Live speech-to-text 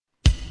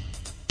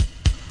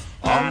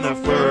On the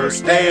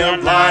first day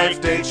of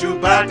life, day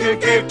Chewbacca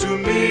gave to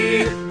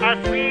me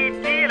a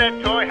sweet deal at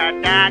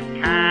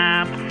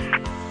toyhut.com.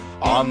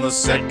 On the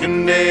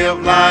second day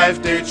of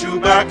life, day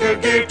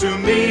Chewbacca gave to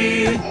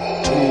me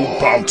 2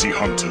 bounty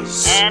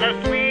hunters. And a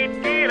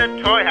sweet deal at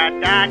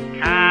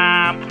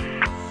toyhut.com.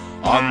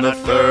 On the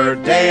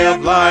third day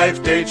of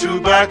life, day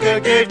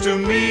Chewbacca gave to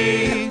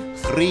me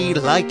 3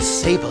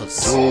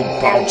 lightsabers. 2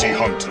 bounty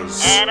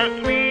hunters. And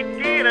a sweet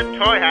deal at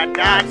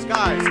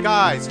toyhut.com.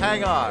 Guys,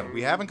 hang on.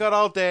 We haven't got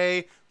all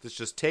day. Let's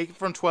just take it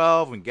from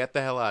 12 and get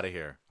the hell out of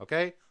here.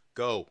 Okay?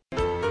 Go.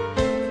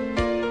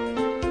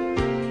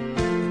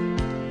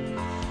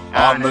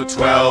 On the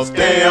 12th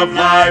day of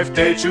life,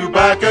 day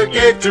Chewbacca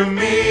gave to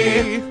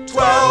me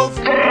 12.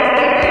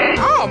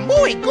 Oh,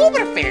 muy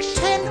gooberfish.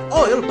 10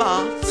 oil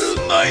baths.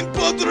 9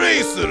 pod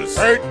racers.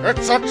 8,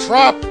 it's a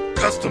trap.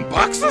 Custom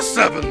boxer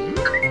 7.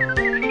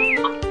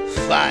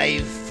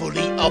 5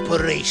 fully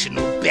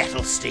operational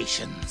battle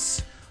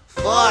stations.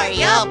 4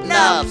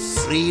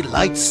 yub-nubs. 3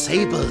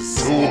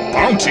 lightsabers. 2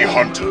 bounty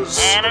hunters.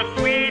 And a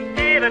sweet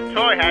deal at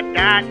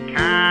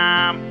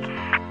toyhut.com.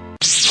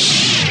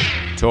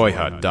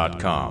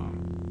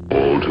 Toyhut.com.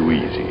 All too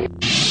easy.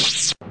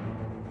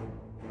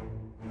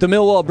 The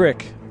Millwall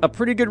Brick. A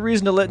pretty good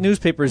reason to let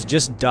newspapers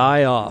just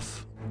die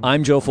off.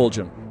 I'm Joe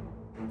Fulgham.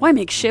 Why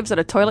make shivs out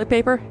of toilet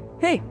paper?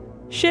 Hey,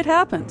 shit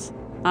happens.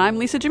 I'm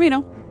Lisa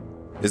Jimino.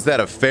 Is that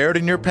a ferret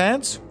in your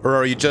pants? Or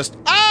are you just,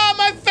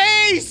 my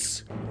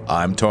face?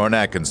 I'm Torrin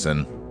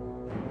Atkinson.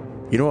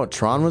 You know what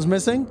Tron was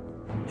missing?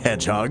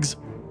 Hedgehogs.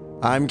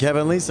 I'm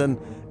Kevin Leeson,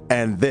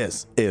 and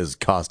this is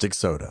Caustic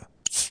Soda.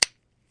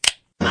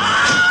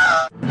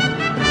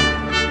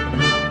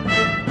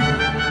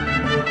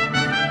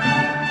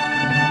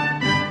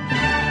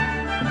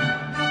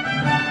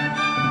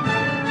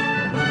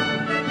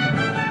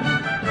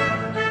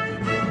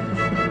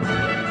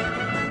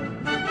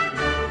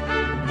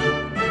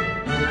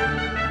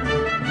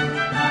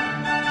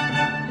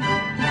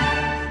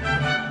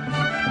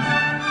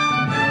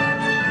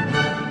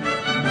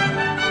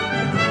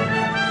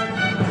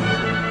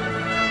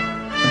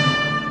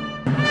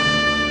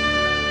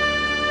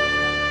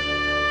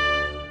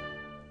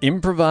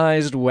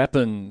 Improvised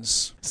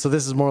weapons. So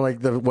this is more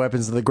like the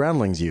weapons that the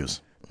groundlings use.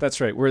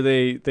 That's right, where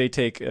they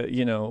take,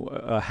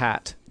 a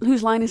hat.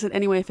 Whose line is it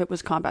anyway if it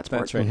was combat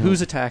sport? That's right. Mm-hmm.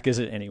 Whose attack is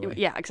it anyway?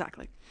 Yeah,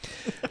 exactly.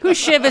 Whose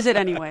shiv is it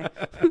anyway?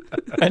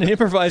 An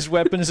improvised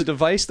weapon is a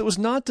device that was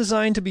not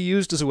designed to be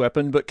used as a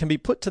weapon, but can be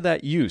put to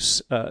that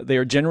use. They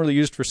are generally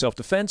used for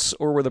self-defense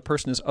or where the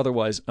person is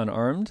otherwise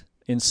unarmed.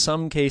 In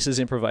some cases,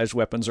 improvised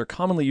weapons are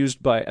commonly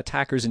used by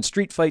attackers in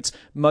street fights,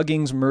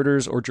 muggings,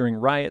 murders, or during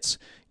riots,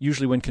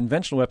 usually when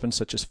conventional weapons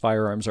such as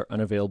firearms are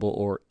unavailable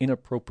or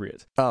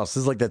inappropriate. Oh, so this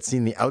is like that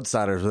scene, The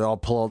Outsiders, where they all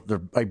pull out their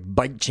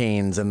bike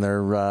chains and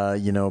their,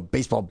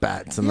 baseball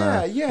bats. And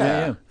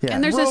Yeah.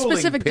 And there's Rolling a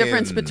specific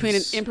difference pins. between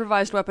an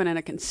improvised weapon and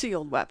a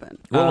concealed weapon.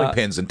 Rolling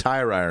pins and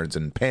tire irons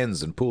and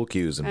pens and pool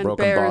cues and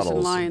broken bears bottles.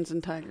 and lions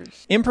and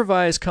tigers.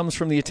 Improvise comes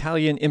from the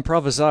Italian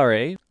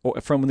improvisare,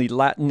 or from the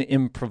Latin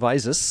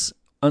improvisus,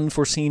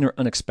 unforeseen or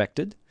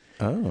unexpected.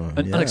 Oh,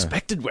 An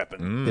unexpected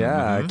weapon.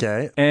 Yeah,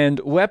 okay. And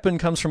weapon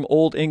comes from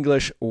Old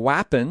English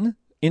wapen,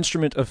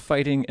 instrument of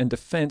fighting and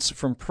defense,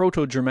 from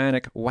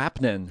Proto-Germanic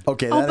wapnen.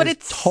 Okay, Oh, that but is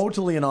it's-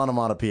 totally an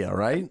onomatopoeia,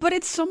 right? But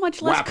it's so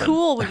much less Weapon.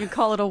 cool when you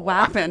call it a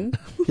weapon.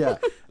 Yeah.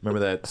 Remember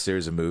that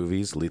series of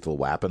movies, Lethal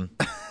Weapon?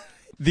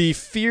 The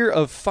fear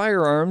of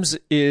firearms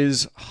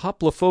is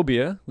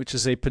hoplophobia, which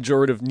is a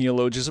pejorative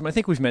neologism. I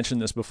think we've mentioned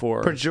this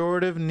before.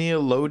 Pejorative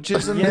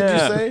neologism, yeah. did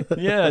you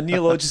say? Yeah,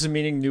 neologism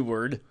meaning new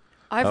word.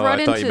 I've Oh, run I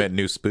into. thought you meant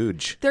new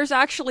spooge. There's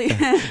actually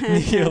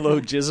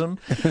Neologism.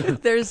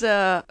 there's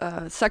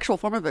a sexual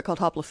form of it called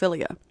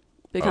hoplophilia,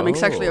 becoming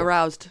sexually Oh.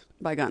 aroused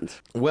by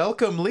guns.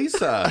 Welcome,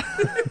 Lisa.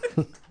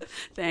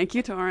 Thank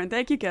you, Torrin.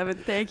 Thank you, Kevin.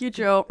 Thank you,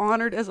 Joe.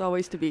 Honored as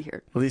always to be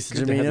here. Lisa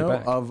Good to have you Jimino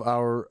back. of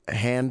our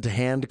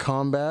hand-to-hand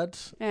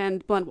combat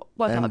And blunt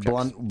and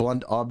objects.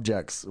 blunt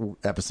objects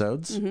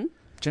episodes.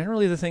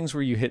 Generally the things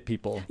where you hit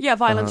people. Yeah,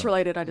 violence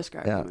related. I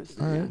described Yeah. them as.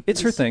 All right.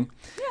 It's her thing.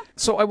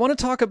 So I want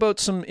to talk about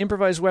some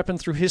improvised weapon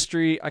through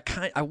history.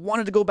 I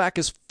wanted to go back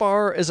as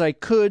far as I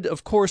could.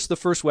 Of course, the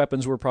first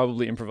weapons were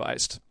probably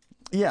improvised.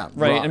 Yeah,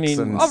 Right, rocks I mean,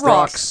 and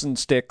rocks and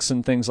sticks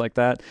and things like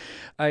that.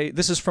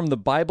 This is from the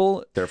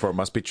Bible, Therefore, it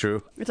must be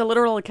true. It's a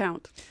literal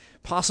account.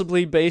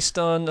 possibly based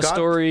on a God-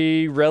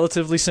 story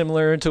relatively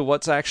similar to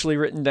what's actually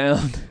written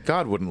down.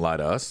 God wouldn't lie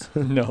to us.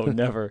 No,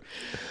 never.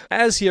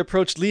 As he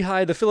approached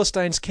Lehi, the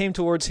Philistines came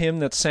towards him,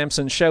 that's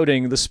Samson,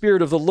 shouting, "The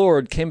Spirit of the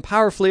Lord came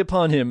powerfully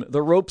upon him.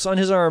 The ropes on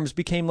his arms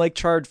became like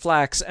charred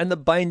flax, and the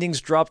bindings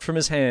dropped from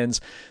his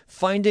hands.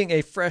 Finding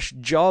a fresh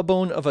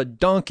jawbone of a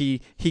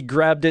donkey, he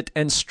grabbed it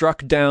and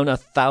struck down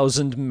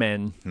 1,000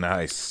 men."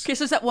 Nice. Okay,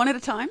 so is that one at a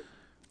time?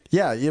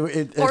 Yeah, Or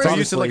it's is- They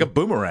used it like a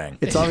boomerang.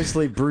 It's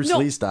obviously Bruce No.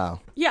 Lee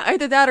style. Yeah,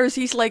 either that or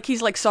he's like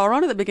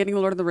Sauron at the beginning of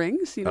Lord of the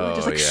Rings. You know, Oh,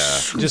 just like yeah.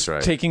 Just That's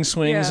right. taking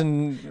swings Yeah.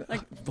 and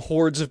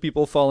hordes of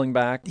people falling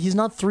back. He's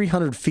not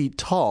 300 feet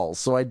tall,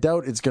 so I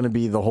doubt it's going to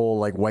be the whole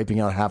like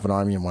wiping out half an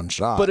army in one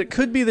shot. But it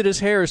could be that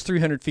his hair is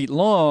 300 feet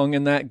long,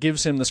 and that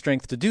gives him the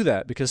strength to do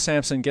that, because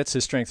Samson gets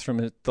his strength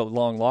from the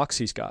long locks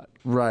he's got.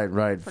 right,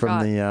 Forgot.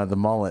 from the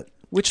mullet.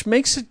 Which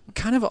makes it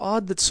kind of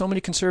odd that so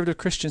many conservative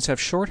Christians have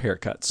short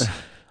haircuts.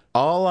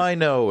 All I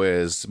know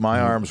is my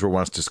arms were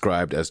once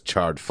described as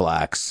charred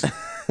flax,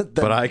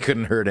 but I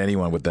couldn't hurt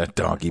anyone with that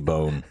donkey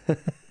bone.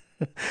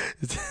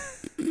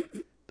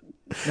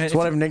 That's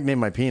what I've nicknamed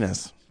my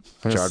penis.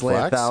 I'm gonna Charred slay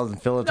flax? 1,000 no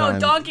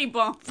Philistines. donkey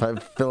bone.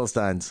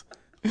 Philistines.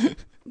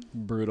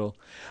 Brutal.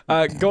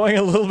 Going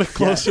a little bit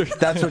closer.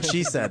 That's what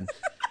she said.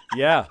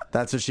 Yeah.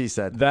 That's what she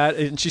said. That,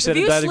 and she said If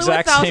it you that slew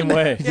exact 1,000 same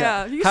way.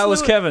 Yeah, if you How was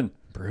slew- Kevin?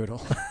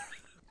 Brutal.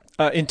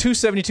 In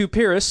 272,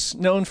 Pyrrhus,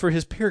 known for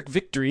his Pyrrhic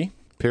victory.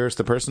 Pyrrhus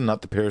the person,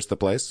 not the Pyrrhus the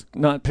place?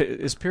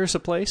 Is Pyrrhus a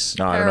place?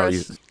 No, I don't know.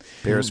 Paris.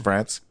 Pyrrhus,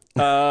 France.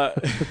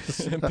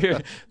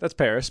 That's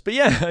Paris. But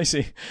yeah, I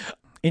see.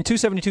 In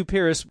 272,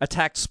 Pyrrhus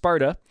attacked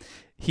Sparta.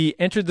 He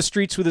entered the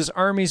streets with his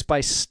armies by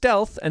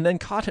stealth and then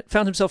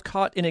found himself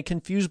caught in a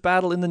confused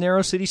battle in the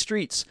narrow city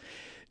streets.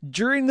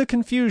 During the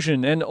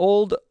confusion, an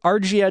old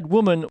Argead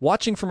woman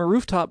watching from a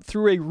rooftop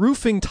threw a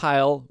roofing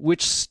tile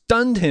which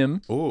stunned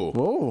him,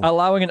 Ooh.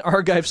 allowing an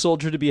Argive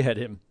soldier to behead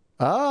him.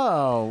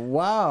 Oh,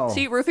 wow.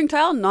 See, roofing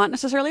tile, not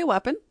necessarily a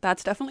weapon.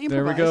 That's definitely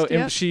There we improvised. go.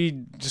 Yeah. And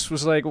she just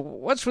was like,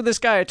 "What's with this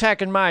guy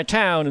attacking my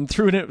town?" and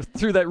threw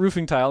that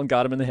roofing tile and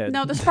got him in the head.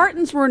 Now, the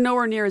Spartans were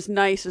nowhere near as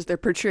nice as they're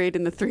portrayed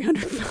in the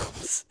 300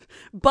 films.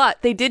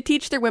 But they did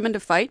teach their women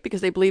to fight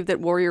because they believed that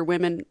warrior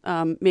women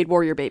made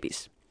warrior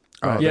babies.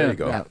 Oh, Yeah. there you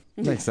go. Yeah,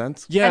 makes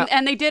sense. Yeah,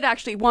 And they did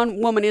actually,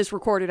 one woman is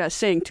recorded as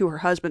saying to her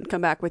husband,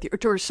 come back with your, or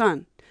to her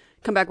son,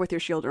 come back with your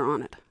shield or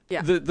on it.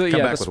 Yeah. the Come yeah,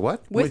 back the- with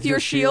what? with your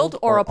shield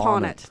or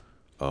upon it.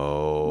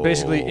 Oh.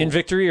 basically in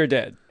victory or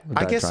dead.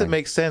 I guess trying. it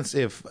makes sense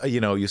if,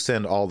 you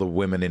send all the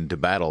women into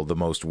battle, the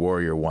most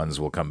warrior ones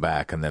will come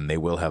back, and then they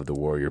will have the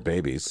warrior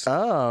babies.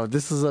 Oh,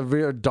 this is a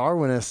real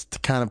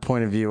Darwinist kind of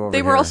point of view over They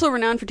here. were also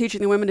renowned for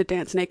teaching the women to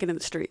dance naked in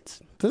the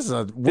streets. This is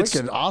a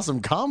wicked,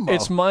 awesome combo.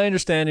 It's my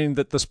understanding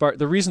that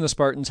the reason the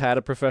Spartans had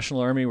a professional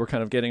army, we're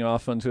kind of getting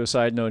off onto a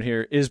side note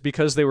here, is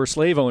because they were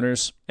slave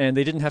owners and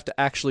they didn't have to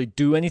actually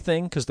do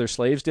anything because their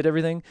slaves did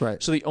everything.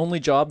 Right. So the only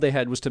job they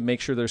had was to make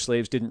sure their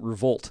slaves didn't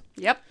revolt.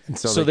 Yep. And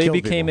So they killed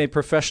became people. a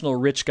professional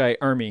rich guy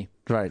army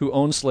Right. who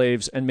owned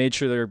slaves and made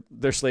sure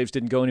their slaves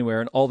didn't go anywhere,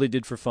 and all they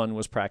did for fun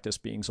was practice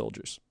being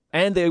soldiers.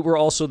 And they were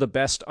also the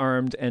best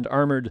armed and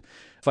armored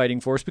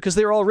fighting force because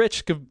they were all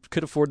rich,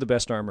 could afford the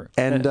best armor.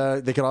 And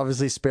they could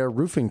obviously spare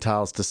roofing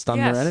tiles to stun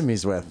Yes. their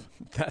enemies with.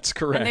 That's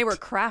correct. And they were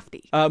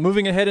crafty.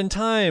 Moving ahead in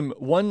time,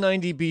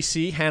 190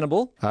 BC,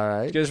 Hannibal. All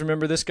right. You guys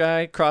remember this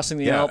guy crossing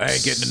the Alps? I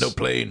ain't getting in no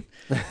plane.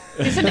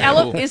 Is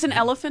an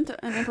elephant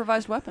an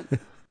improvised weapon?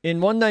 In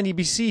 190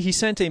 BC, he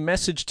sent a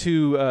message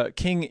to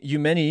King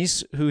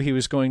Eumenes, who he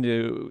was going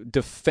to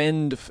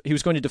defend. He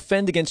was going to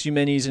defend against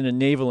Eumenes in a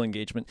naval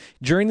engagement.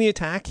 During the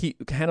attack,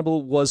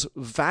 Hannibal was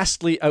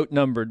vastly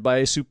outnumbered by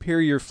a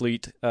superior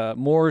fleet,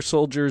 more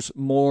soldiers,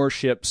 more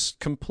ships,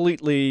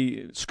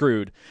 completely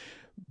screwed.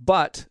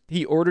 But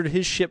he ordered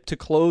his ship to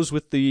close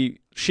with the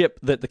ship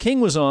that the king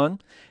was on,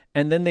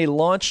 and then they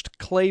launched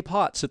clay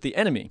pots at the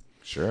enemy.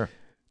 Sure.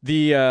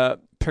 The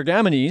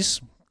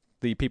Pergamenes,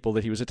 the people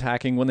that he was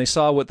attacking, when they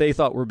saw what they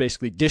thought were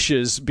basically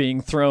dishes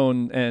being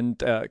thrown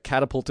and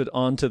catapulted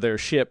onto their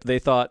ship, they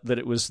thought that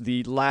it was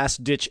the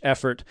last-ditch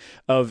effort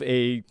of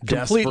a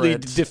completely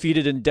Desperate.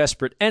 defeated and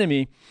desperate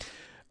enemy.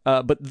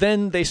 But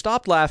then they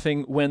stopped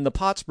laughing when the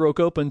pots broke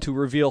open to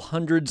reveal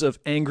hundreds of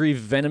angry,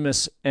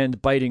 venomous,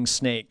 and biting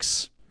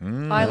snakes.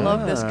 I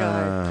love this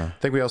guy. I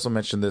think we also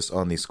mentioned this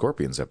on the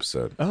Scorpions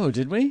episode. Oh,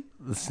 did we?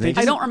 The snakes,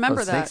 I don't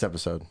remember Snakes that.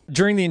 episode.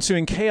 During the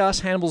ensuing chaos,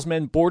 Hannibal's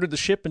men boarded the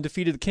ship and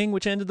defeated the king,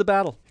 which ended the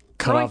battle.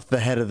 Cut Right. off the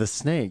head of the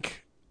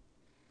snake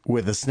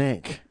with a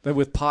snake.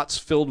 With pots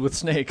filled with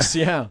snakes,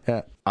 yeah.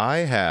 Yeah. I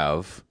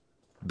have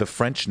the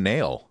French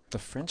nail. The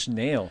French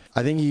nail.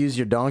 I think you use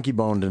your donkey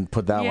bone to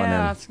put that one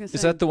Yeah, I in. was gonna say.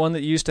 Is that the one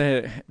that you used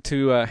to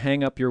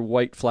hang up your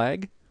white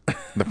flag?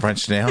 The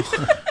French nail.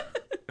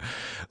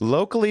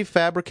 Locally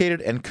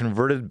fabricated and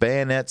converted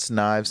bayonets,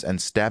 knives,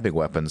 and stabbing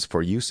weapons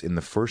for use in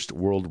the First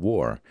World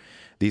War.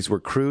 These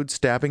were crude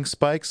stabbing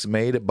spikes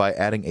made by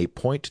adding a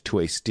point to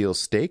a steel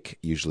stake,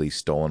 usually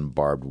stolen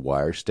barbed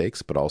wire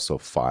stakes, but also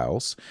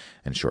files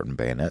and shortened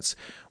bayonets,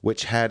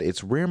 which had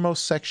its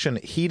rearmost section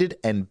heated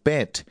and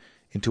bent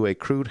into a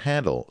crude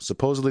handle.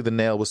 Supposedly the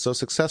nail was so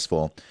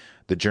successful,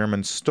 the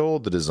Germans stole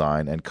the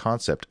design and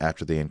concept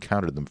after they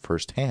encountered them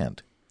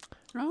firsthand.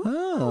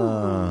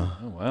 Oh,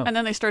 wow. And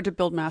then they started to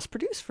build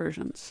mass-produced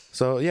versions.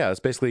 So, yeah, it's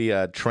basically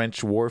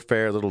trench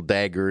warfare, little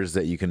daggers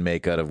that you can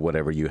make out of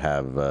whatever you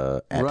have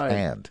at right.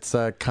 hand. It's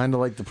kind of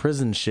like the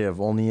prison shiv,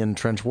 only in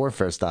trench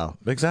warfare style.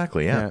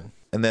 Exactly, yeah.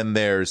 And then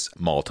there's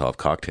Molotov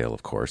cocktail,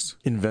 of course.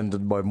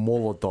 Invented by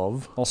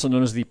Molotov. Also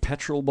known as the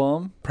petrol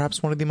bomb.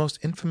 Perhaps one of the most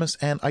infamous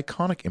and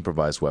iconic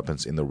improvised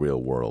weapons in the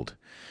real world.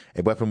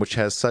 A weapon which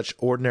has such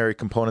ordinary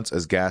components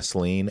as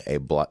gasoline, a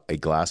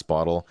glass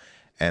bottle,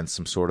 and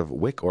some sort of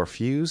wick or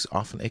fuse,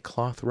 often a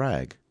cloth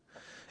rag.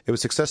 It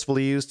was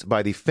successfully used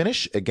by the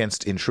Finnish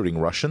against intruding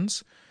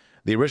Russians.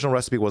 The original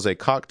recipe was a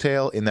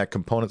cocktail in that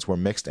components were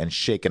mixed and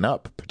shaken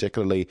up.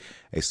 Particularly,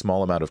 a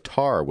small amount of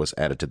tar was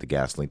added to the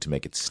gasoline to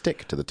make it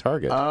stick to the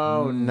target.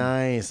 Oh,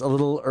 nice. A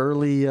little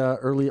early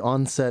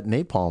onset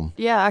napalm.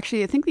 Yeah,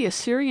 actually, I think the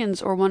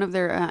Assyrians or one of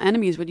their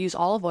enemies would use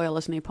olive oil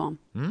as napalm.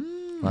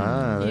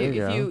 There you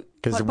go. If you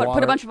 'Cause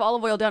put a bunch of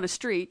olive oil down a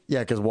street, Yeah,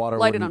 because water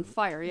light it wouldn't- on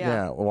fire,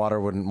 Yeah, water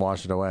wouldn't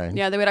wash it away.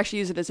 Yeah, they would actually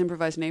use it as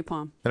improvised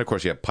napalm. And of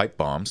course, you have pipe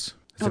bombs.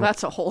 Oh,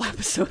 that's a whole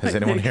episode. Has I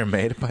anyone think. here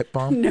made a pipe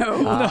bomb?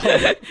 No.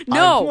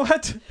 No.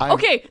 What?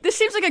 Okay, this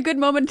seems like a good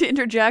moment to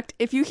interject.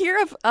 If you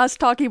hear of us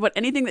talking about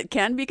anything that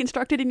can be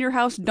constructed in your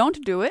house,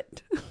 don't do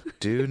it.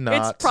 Do not.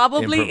 It's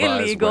probably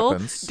improvise illegal.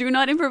 Weapons. Do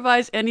not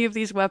improvise any of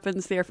these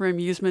weapons. They are for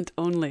amusement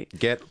only.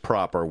 Get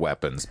proper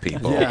weapons,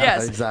 people. Yeah.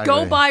 Yes, exactly.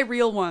 go buy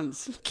real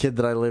ones. Kid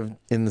that I lived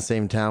in the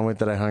same town with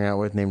that I hung out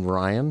with named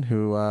Ryan,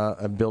 who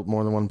built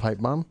more than one pipe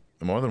bomb.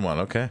 More than one,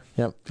 okay.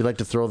 Yep. If you like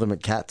to throw them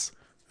at cats.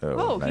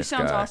 Oh, he nice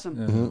sounds guy.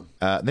 awesome.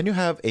 Then you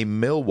have a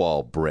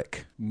Millwall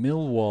brick.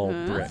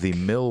 Millwall brick. The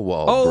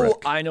Millwall Oh, brick.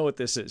 I know what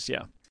this is.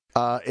 Yeah.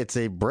 It's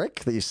a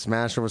brick that you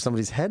smash over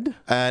somebody's head.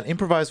 An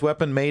improvised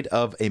weapon made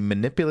of a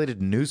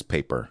manipulated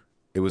newspaper.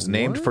 It was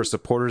named for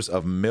supporters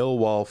of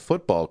Millwall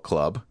Football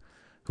Club,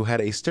 who had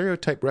a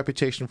stereotyped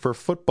reputation for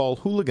football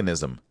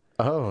hooliganism.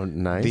 Oh,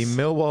 nice. The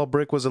Millwall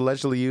brick was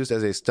allegedly used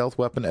as a stealth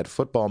weapon at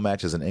football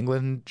matches in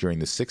England during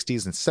the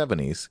 60s and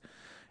 70s.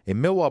 A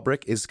Millwall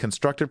brick is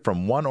constructed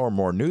from one or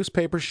more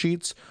newspaper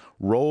sheets,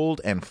 rolled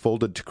and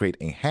folded to create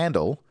a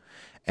handle,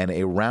 and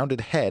a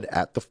rounded head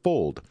at the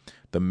fold.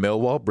 The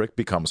Millwall brick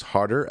becomes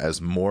harder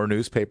as more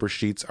newspaper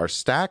sheets are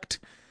stacked.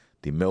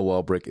 The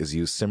Millwall brick is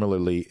used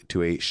similarly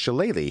to a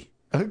shillelagh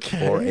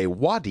or a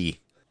waddy.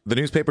 The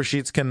newspaper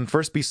sheets can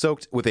first be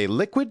soaked with a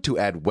liquid to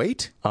add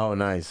weight. Oh,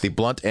 nice. The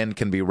blunt end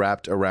can be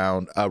wrapped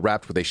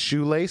with a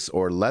shoelace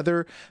or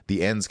leather.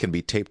 The ends can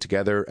be taped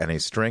together and a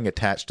string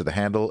attached to the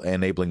handle,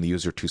 enabling the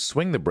user to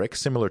swing the brick,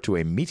 similar to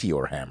a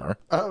meteor hammer,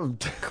 Oh,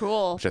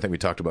 Cool. which I think we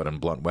talked about in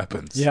blunt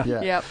weapons. Yeah.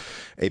 yeah. Yep.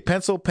 A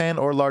pencil, pen,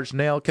 or large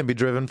nail can be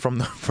driven from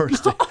the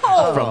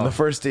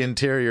first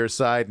interior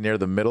side near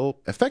the middle,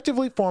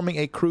 effectively forming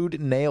a crude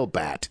nail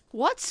bat.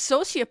 What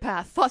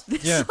sociopath thought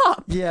this Yeah.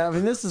 up? Yeah, I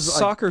mean, this is like,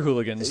 Soccer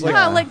hooligans.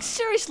 Yeah, like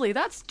seriously,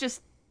 that's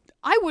just.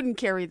 I wouldn't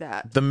carry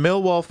that. The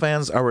Millwall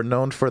fans are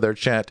renowned for their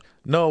chant,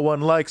 "No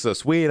one likes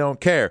us, we don't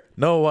care.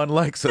 No one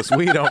likes us,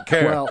 we don't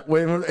care." well,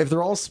 wait a minute, if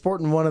they're all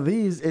sporting one of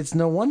these, it's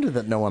no wonder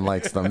that no one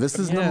likes them. This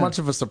isn't much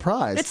of a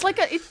surprise. It's like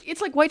it's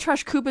like white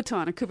trash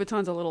Kubaton. A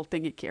Kubaton's a little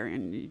thing you carry,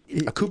 and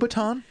a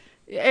Kubaton?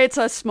 it's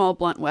a small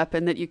blunt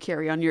weapon that you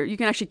carry on your. You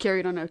can actually carry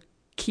it on a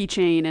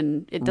keychain,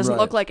 and it doesn't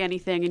Right. look like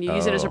anything, and you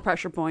use it as a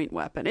pressure point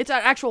weapon. It's an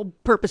actual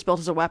purpose built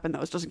as a weapon, though.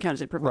 It doesn't count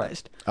as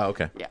improvised. Oh,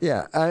 okay.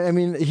 yeah, I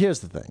mean, here's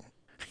the thing.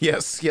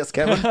 Yes,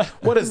 Kevin.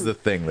 What is the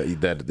thing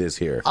that is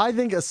here? I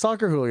think as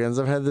soccer hooligans,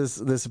 I've had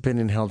this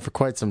opinion held for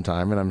quite some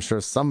time, and I'm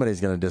sure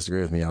somebody's going to disagree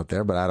with me out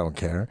there, but I don't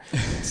care.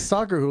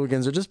 Soccer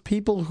hooligans are just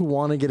people who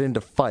want to get into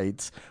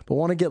fights, but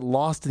want to get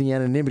lost in the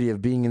anonymity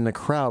of being in the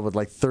crowd with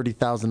like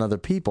 30,000 other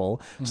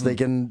people, so they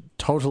can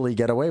totally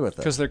get away with it.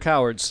 Because they're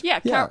cowards. Yeah,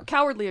 Yeah.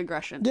 cowardly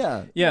aggression.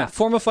 Yeah, Yeah.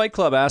 Form a fight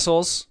club,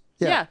 assholes.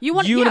 Yeah, you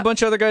want You yeah. and a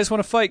bunch of other guys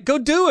want to fight. Go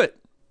do it.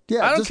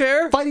 yeah. I don't just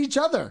care. Fight each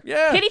other.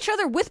 Yeah. hit each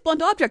other with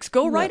blunt objects.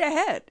 Go right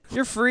ahead.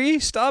 You're free.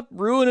 Stop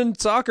ruining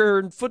soccer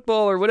and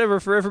football or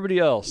whatever for everybody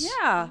else.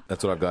 Yeah.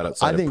 That's what I've got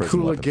outside I think of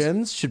prison weapons.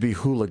 hooligans should be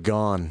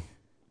hooligan.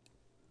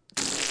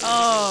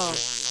 Oh.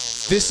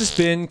 This has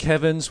been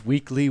Kevin's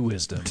Weekly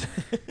Wisdom.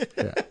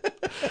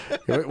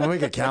 We'll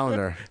make a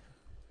calendar.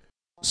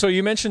 So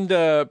you mentioned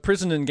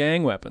prison and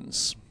gang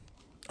weapons.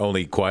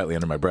 Only quietly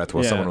under my breath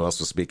while Yeah. someone else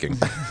was speaking.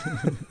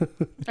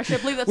 Actually, I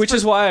believe that's Which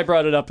is for- why I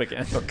brought it up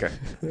again. Okay.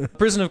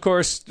 Prison, of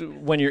course,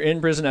 when you're in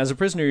prison as a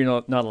prisoner, you're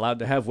not allowed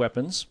to have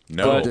weapons.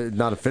 No.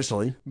 Not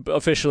officially.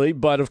 Officially,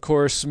 but of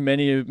course,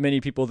 many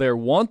people there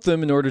want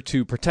them in order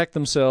to protect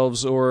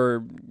themselves, or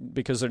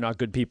because they're not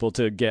good people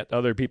to get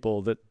other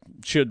people that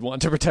should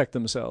want to protect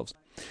themselves.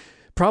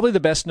 Probably the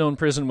best known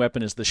prison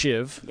weapon is the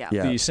shiv, Yeah.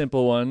 Yeah. the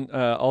simple one,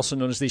 also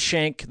known as the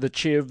shank, the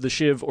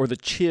chiv, or the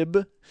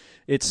chib.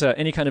 It's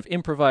any kind of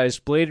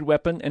improvised bladed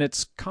weapon, and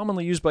it's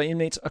commonly used by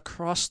inmates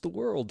across the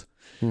world.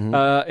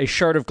 A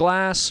shard of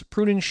glass,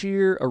 pruning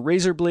shear, a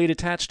razor blade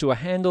attached to a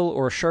handle,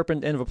 or a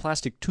sharpened end of a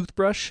plastic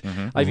toothbrush.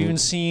 I've even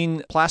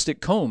seen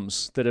plastic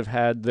combs that have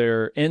had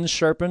their ends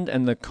sharpened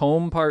and the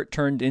comb part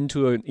turned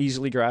into an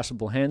easily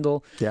graspable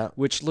handle, Yeah.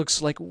 which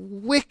looks like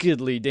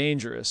wickedly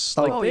dangerous.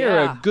 Oh. Like Oh,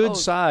 they're yeah. a good Oh.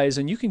 size,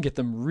 and you can get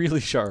them really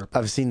sharp.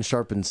 I've seen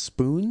sharpened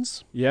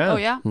spoons. Yeah. Oh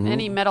yeah,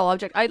 any metal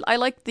object. I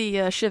like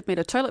the shiv made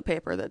of toilet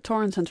paper that Torrin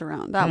Lauren sent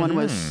around. That one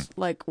was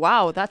like,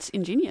 wow, that's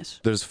ingenious.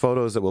 There's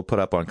photos that we'll put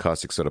up on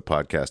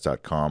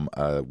causticsodapodcast.com.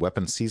 A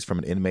weapon seized from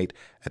an inmate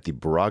at the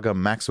Braga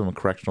Maximum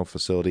Correctional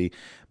Facility,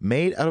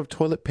 made out of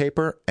toilet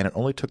paper, and it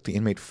only took the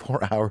inmate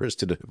 4 hours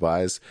to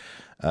devise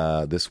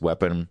this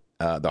weapon.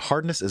 The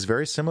hardness is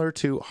very similar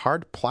to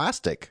hard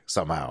plastic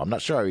somehow. I'm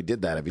not sure how he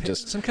did that. If he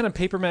just Some kind of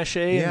paper mache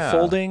Yeah. and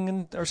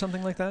folding or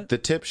something like that? The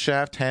tip,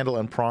 shaft, handle,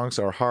 and prongs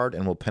are hard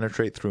and will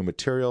penetrate through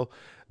material.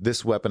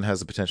 This weapon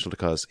has the potential to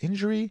cause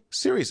injury,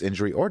 serious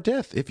injury, or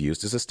death if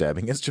used as a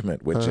stabbing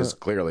instrument, which is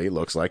clearly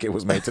looks like it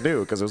was made to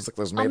do because it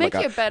was made make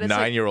like you bet a it's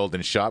like- 9-year-old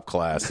in shop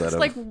class. It's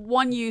like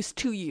one use,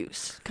 two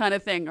use kind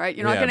of thing, right?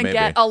 You're not Yeah, going to maybe.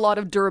 get a lot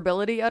of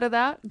durability out of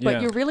that, but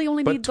Yeah. you really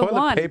only but need the toilet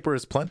one. paper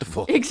is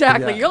plentiful.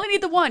 Exactly. Yeah. You only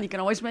need the one. You can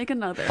always make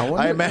another.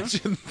 I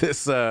imagine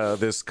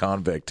this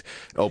convict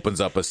opens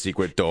up a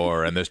secret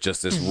door and there's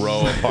just this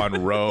row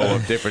upon row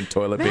of different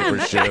toilet paper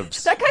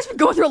shivs. That guy's been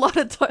going through a lot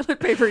of toilet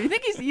paper. You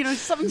think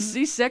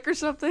he's sick or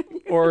something?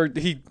 Or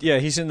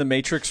he's in the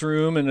Matrix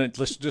room and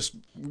it's just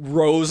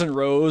rows and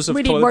rows of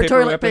We need toilet more paper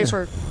toilet weapons.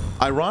 paper.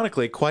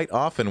 Ironically, quite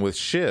often with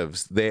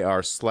shivs, they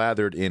are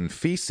slathered in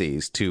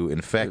feces to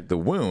infect the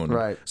wound.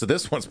 Right. So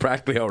this one's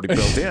practically already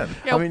built in.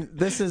 I mean,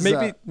 this is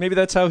Maybe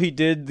that's how he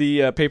did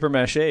the paper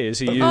mache. Is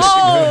he used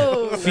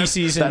Oh!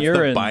 feces and That's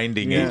urine? the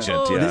binding agent.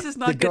 Oh, Yeah. this is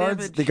not the good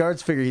guards. image. The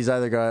guards figure he's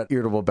either got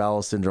irritable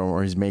bowel syndrome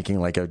or he's making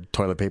like a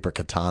toilet paper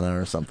katana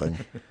or something.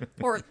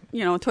 Or,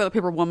 a toilet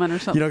paper woman or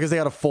something. You know, because they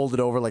got to fold it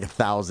over like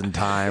 1,000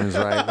 times,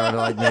 right? In order to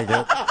like make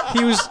it.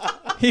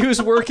 He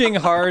was working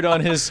hard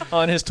on his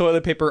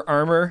toilet paper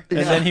armor, and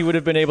then he would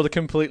have been able to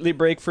completely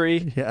break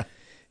free. Yeah.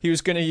 He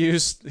was going to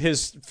use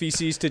his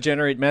feces to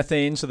generate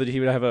methane so that he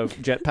would have a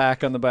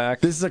jetpack on the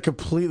back. This is a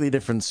completely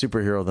different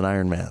superhero than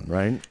Iron Man,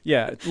 right?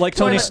 Yeah, like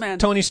Toilet Man.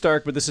 Tony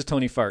Stark, but this is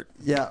Tony Fart.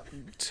 Yeah.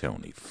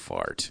 Tony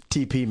Fart.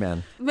 TP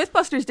man.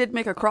 Mythbusters did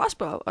make a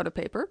crossbow out of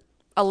paper,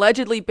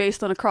 allegedly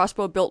based on a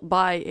crossbow built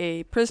by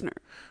a prisoner.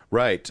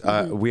 Right.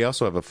 We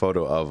also have a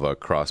photo of a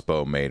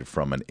crossbow made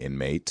from an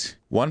inmate.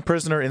 One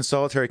prisoner in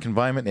solitary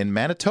confinement in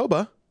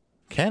Manitoba,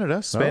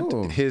 Canada,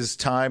 spent his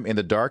time in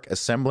the dark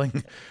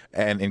assembling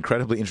an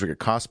incredibly intricate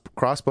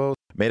crossbow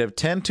made of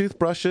 10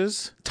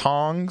 toothbrushes,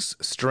 tongs,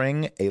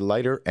 string, a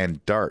lighter,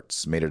 and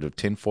darts made out of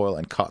tinfoil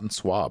and cotton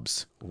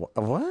swabs.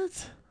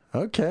 What?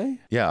 Okay.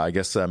 Yeah, I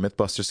guess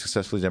Mythbusters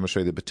successfully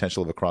demonstrated the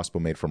potential of a crossbow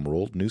made from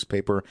rolled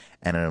newspaper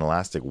and an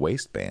elastic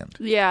waistband.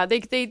 Yeah,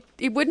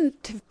 it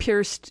wouldn't have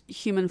pierced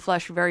human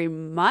flesh very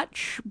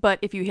much, but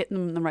if you hit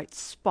them in the right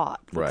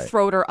spot, like Right.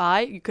 throat or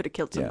eye, you could have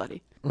killed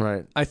somebody.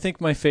 Right. I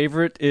think my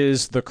favorite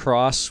is the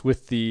cross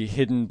with the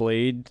hidden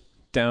blade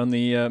down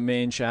the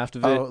main shaft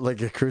of it. Oh,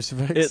 like a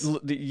crucifix?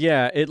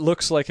 It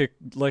looks like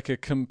a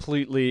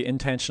completely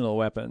intentional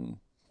weapon.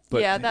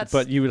 But, Yeah,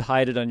 but you would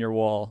hide it on your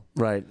wall.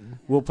 Right.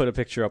 We'll put a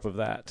picture up of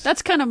that.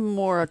 That's kind of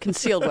more a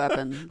concealed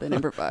weapon than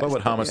improvised. What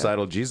would but yeah.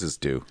 homicidal Jesus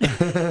do?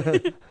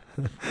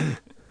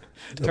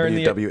 Turn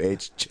the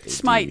WWHJD.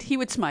 Smite. He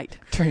would smite.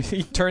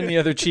 turn the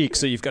other cheek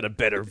so you've got a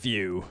better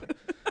view.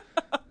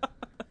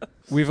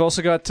 We've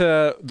also got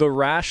the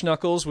rash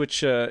knuckles,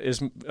 which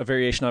is a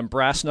variation on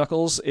brass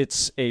knuckles.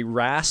 It's a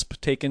rasp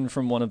taken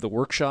from one of the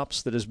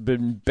workshops that has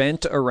been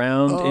bent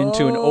around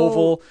into an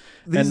oval,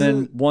 and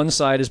then one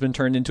side has been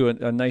turned into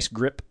a nice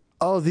grip.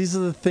 Oh, these are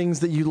the things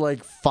that you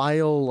like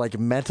file like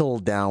metal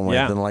down with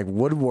Yeah. and like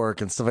woodwork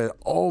and stuff like that.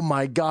 Oh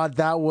my God,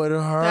 that would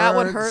hurt. That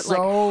would hurt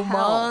so like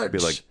hell. much. It'd be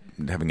like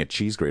having a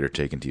cheese grater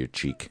taken to your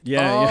cheek.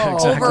 Yeah,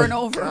 exactly. Over and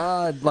over.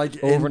 God,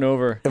 like Over and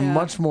over. and Yeah.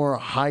 much more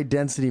high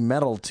density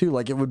metal too.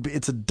 Like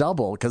it's a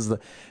double because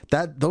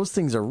those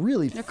things are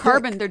really They're thick.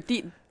 carbon. They're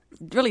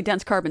really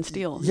dense carbon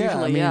steel. Yeah,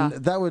 Usually, I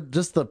mean that would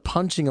just the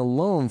punching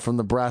alone from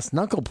the brass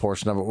knuckle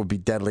portion of it would be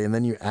deadly, and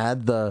then you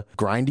add the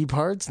grindy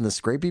parts and the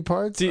scrapey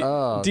parts. Do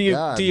God.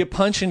 you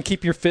punch and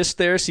keep your fist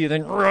there so you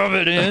then rub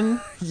it in?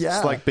 Yeah,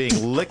 It's like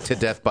being licked to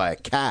death by a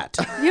cat.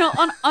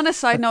 on a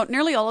side note,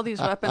 nearly all of these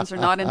weapons are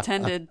not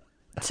intended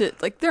to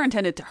they're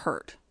intended to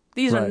hurt.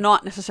 These are Right.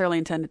 not necessarily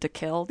intended to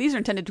kill. These are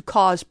intended to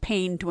cause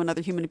pain to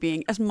another human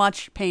being, as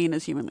much pain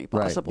as humanly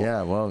right. possible.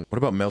 Yeah, well, What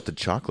about melted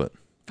chocolate?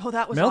 Oh,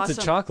 that was Melted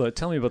awesome. chocolate.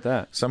 Tell me about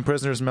that. Some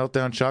prisoners melt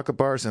down chocolate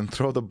bars and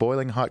throw the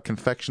boiling hot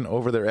confection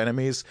over their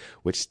enemies,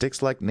 which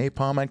sticks like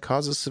napalm and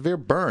causes severe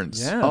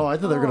burns. Yeah. oh, I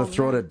thought they were going to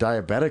throw it at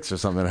diabetics or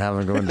something and have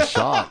them go into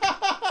shock.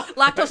 Lactose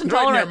Right in your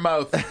intolerant.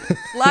 mouth.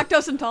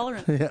 Lactose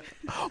intolerant.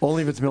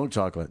 Only if it's milk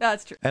chocolate.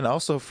 That's true. And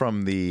also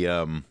from the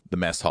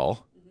mess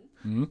hall,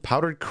 Mm-hmm.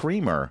 powdered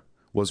creamer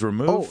was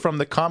removed Oh. from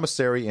the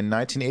commissary in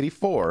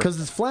 1984 Because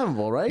it's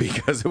flammable, right?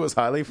 because it was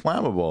highly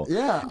flammable.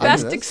 Yeah. I mean,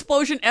 Best that's-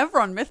 explosion ever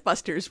on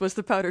Mythbusters was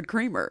the powdered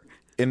creamer.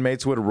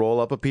 Inmates would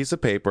roll up a piece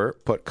of paper,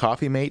 put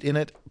coffee mate in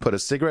it, put a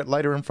cigarette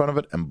lighter in front of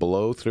it, and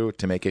blow through it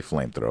to make a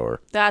flamethrower.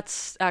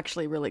 That's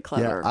actually really Yeah,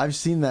 clever. I've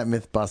seen that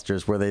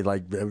Mythbusters where they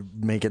like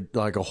make it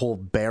like a whole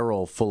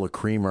barrel full of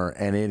creamer,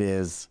 and it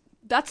is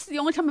That's the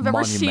only time I've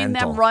ever seen them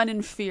Monumental. run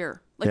in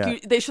fear. Like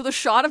Yeah. they show the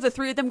shot of the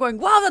three of them going,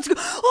 "Wow, that's good!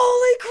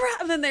 Holy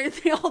crap!" And then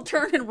they all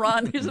turn and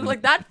run. It's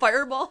like that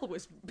fireball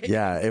was big.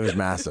 Yeah, it was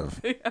massive.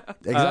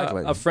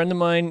 Exactly. A friend of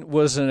mine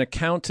was an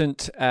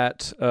accountant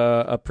at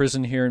a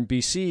prison here in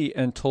BC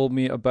and told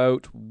me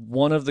about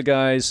one of the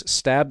guys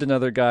stabbed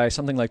another guy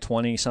something like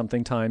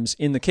 20-something times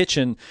in the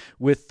kitchen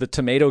with the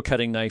tomato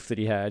cutting knife that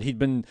he had. He'd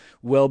been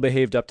well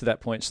behaved up to that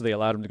point, so they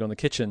allowed him to go in the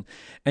kitchen.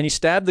 And he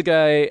stabbed the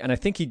guy, and I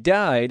think he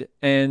died,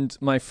 and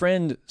my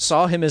friend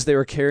saw him as they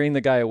were carrying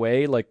the guy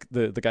away, like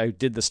the guy who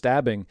did the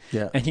stabbing.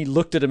 Yeah. And he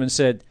looked at him and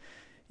said,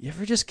 "You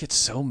ever just get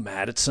so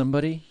mad at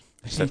somebody?"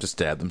 Just have to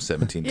stab them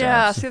 17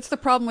 Yeah, times. see, that's the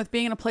problem with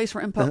being in a place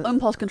where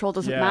impulse control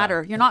doesn't Yeah.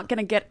 matter. You're not going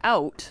to get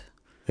out.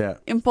 yeah.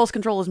 Impulse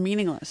control is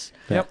meaningless.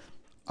 Yep.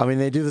 I mean,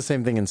 they do the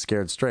same thing in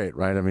Scared Straight,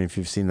 right? I mean, if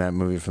you've seen that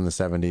movie from the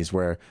 70s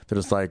where they're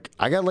just like,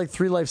 I got like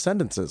 3 life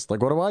sentences.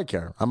 Like, what do I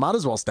care? I might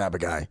as well stab a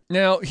guy.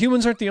 Now,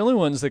 humans aren't the only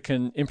ones that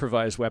can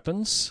improvise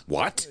weapons.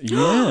 What?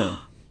 Yeah.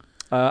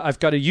 I've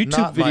got a YouTube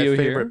Not my video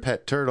favorite here.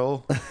 pet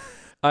turtle.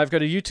 I've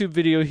got a YouTube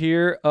video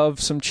here of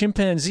some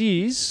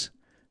chimpanzees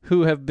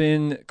who have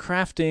been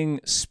crafting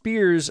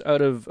spears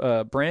out of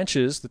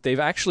branches that they've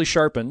actually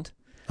sharpened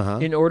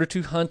in order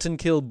to hunt and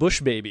kill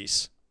bush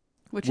babies,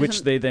 which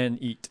Which they then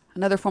eat.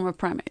 another form of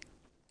primate.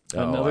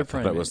 Another I thought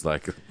primate. that was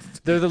like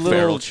They're the feral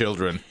little,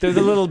 children. they're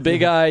the little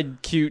big-eyed,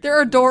 cute,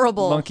 They're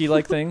adorable.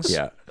 monkey-like things.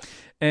 Yeah.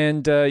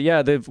 And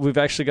we've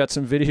actually got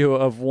some video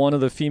of one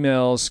of the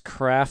females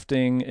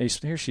crafting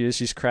here she is.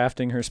 She's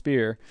crafting her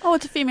spear, Oh,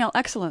 it's a female.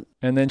 Excellent.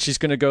 and then she's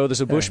going to go.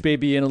 There's a bush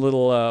baby in a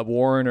little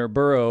warren or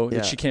burrow Yeah.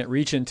 that she can't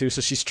reach into,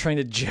 so she's trying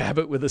to jab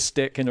it with a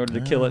stick in order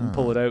to kill it and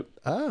pull it out.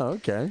 Oh,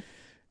 okay.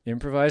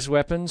 Improvised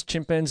weapons,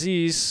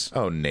 chimpanzees.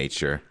 Oh,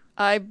 nature.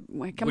 Come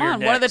We're on.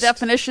 One of the next.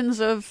 definitions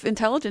of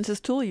intelligence is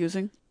tool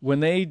using. When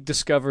they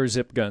discover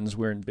zip guns,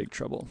 we're in big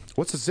trouble.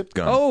 What's a zip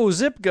gun? Oh,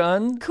 zip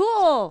gun.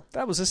 Cool.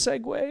 That was a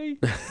segue.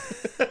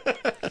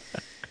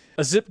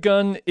 A zip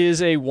gun is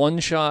a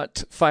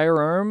one-shot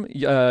firearm,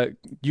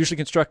 usually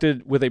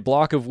constructed with a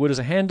block of wood as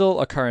a handle,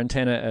 a car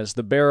antenna as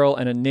the barrel,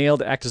 and a nail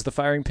to act as the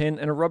firing pin,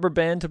 and a rubber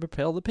band to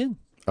propel the pin.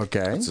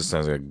 Okay. It just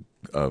sounds like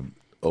a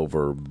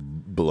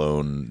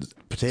overblown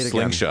Potato gun.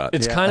 slingshot.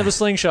 It's Yeah. kind of a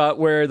slingshot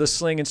where the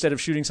sling, instead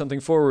of shooting something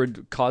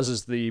forward,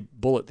 causes the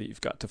bullet that you've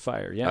got to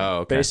fire. Yeah, Oh,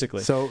 okay.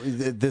 basically. So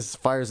this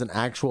fires an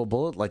actual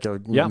bullet, like a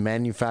Yeah.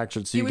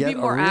 manufactured. So It you would get be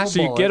more a real accurate.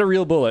 So you bullet, get a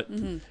real bullet.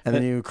 and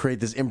then you create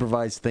this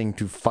improvised thing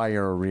to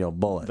fire a real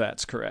bullet.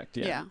 That's correct.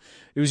 Yeah. Yeah.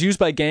 It was used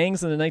by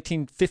gangs in the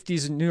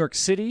 1950s in New York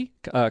City,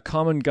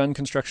 common gun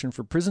construction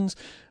for prisons.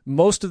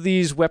 Most of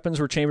these weapons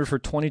were chambered for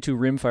 22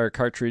 rimfire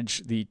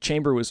cartridge. The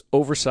chamber was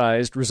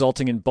oversized,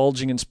 resulting in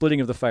bulging and splitting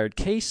of the fired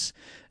case.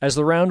 As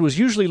the round was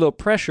usually low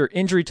pressure,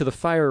 injury to the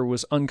firer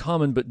was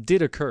uncommon but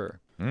did occur.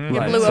 It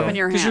blew up in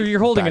your Because hand. you're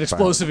holding an Backfire.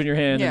 explosive in your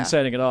hand Yeah. and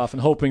setting it off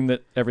and hoping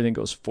that everything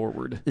goes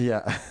forward.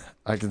 Yeah,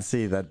 I can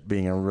see that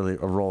being a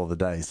roll of the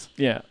dice.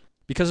 Yeah.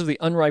 Because of the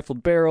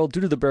unrifled barrel,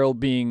 due to the barrel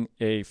being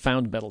a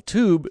found metal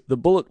tube, the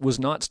bullet was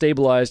not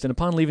stabilized, and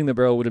upon leaving the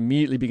barrel would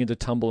immediately begin to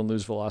tumble and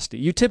lose velocity.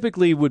 You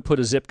typically would put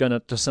a zip gun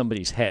up to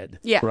somebody's head.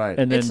 Yeah. Right.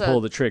 And then It's pull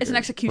the trigger. It's an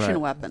execution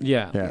Right. weapon.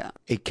 Yeah. Yeah.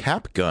 A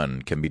cap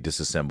gun can be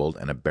disassembled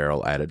and a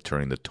barrel added,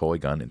 turning the toy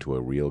gun into a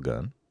real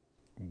gun.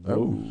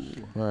 Oh,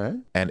 all right.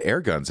 And air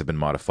guns have been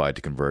modified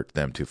to convert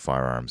them to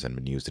firearms and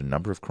been used in a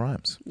number of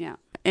crimes. Yeah.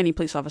 Any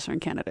police officer in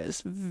Canada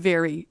is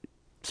very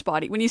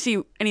spotty. When you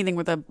see anything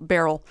with a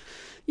barrel,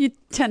 you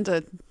tend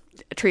to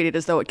treat it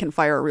as though it can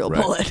fire a real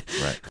Right, bullet.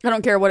 right. I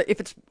don't care if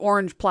it's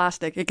orange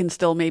plastic, it can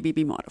still maybe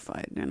be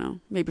modified,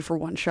 maybe for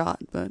one shot,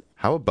 but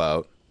How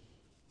about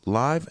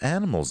live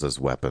animals as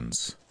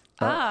weapons?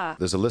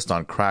 There's a list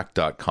on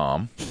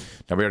crack.com.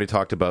 Now, we already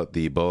talked about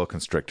the boa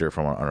constrictor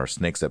on our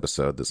snakes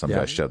episode that some Yeah.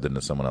 guy shoved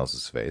into someone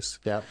else's face.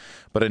 Yeah.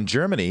 But in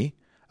Germany,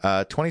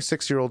 a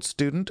 26-year-old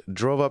student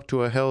drove up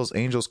to a Hells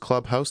Angels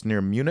clubhouse near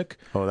Munich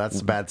Oh,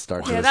 that's a bad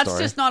start to yeah, the that's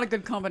story. just not a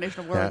good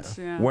combination of words.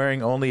 Yeah.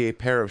 wearing only a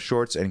pair of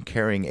shorts and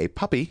carrying a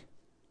puppy.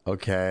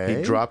 Okay.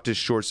 He dropped his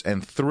shorts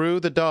and threw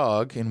the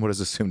dog in what is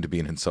assumed to be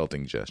an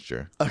insulting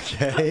gesture.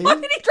 Okay. Why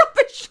did he drop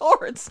his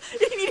shorts?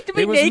 He needed to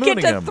be He was naked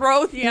mooning to him.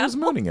 throw the He was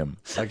animal. mooning him.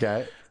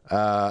 Okay.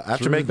 After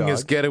Threw the making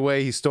his dog.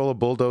 getaway, he stole a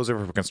bulldozer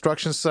from a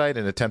construction site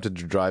and attempted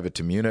to drive it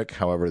to Munich.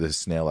 However, the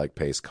snail-like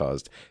pace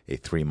caused a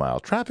 3-mile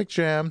traffic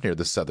jam near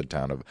the southern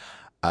town of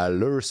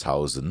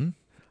Allershausen.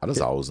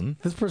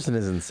 This person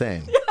is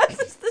insane.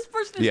 This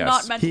person is Yes.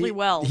 not mentally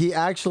well. He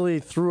actually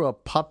threw a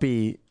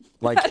puppy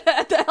like.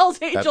 At the Hells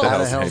Angels. At the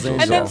Hells Hells Angels.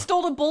 Angels. And then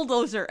stole a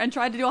bulldozer and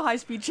tried to do a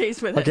high-speed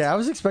chase with it. Okay, I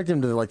was expecting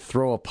him to like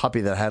throw a puppy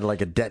that had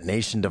like a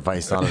detonation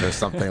device on it or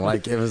something.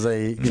 Like it was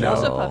a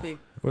Just a puppy.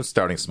 We're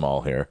starting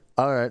small here.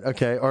 All right,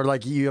 okay, or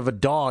like you have a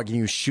dog and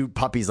you shoot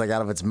puppies like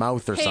out of its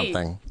mouth or Hey.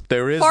 something.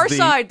 There is Far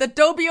Side, the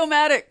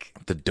Dobie-O-Matic.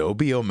 the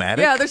Dobie-O-Matic.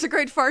 Yeah, there's a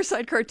great Far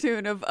Side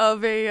cartoon of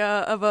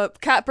a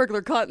cat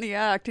burglar caught in the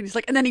act, and he's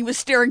like, and then he was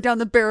staring down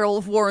the barrel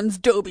of Warren's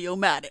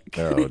Dobie-O-Matic.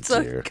 Oh, It's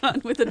dear. a gun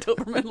with a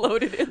Doberman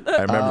loaded in I the.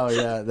 remember. Oh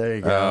yeah, there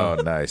you go.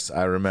 Oh, nice.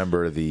 I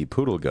remember the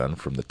poodle gun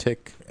from the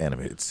Tick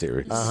animated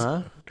series.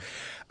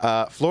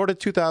 Florida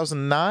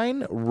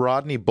 2009,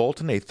 Rodney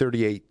Bolton, a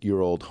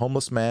 38-year-old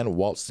homeless man,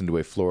 waltzed into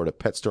a Florida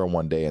pet store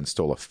one day and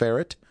stole a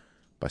ferret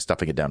by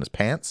stuffing it down his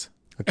pants.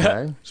 Okay.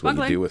 That's what you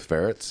Smuggling. do with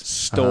ferrets.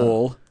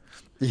 Stole.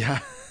 Yeah.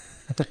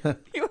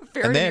 You have a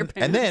ferret in your pants.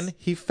 And then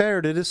he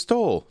ferreted his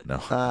stole. No.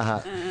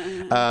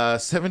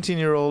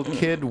 17-year-old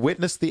kid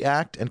witnessed the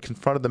act and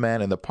confronted the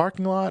man in the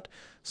parking lot.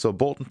 So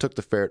Bolton took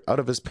the ferret out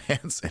of his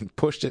pants and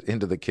pushed it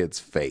into the kid's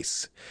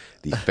face.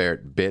 The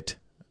ferret bit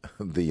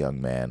the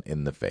young man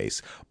in the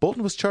face.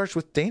 Bolton was charged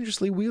with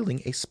dangerously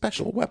wielding a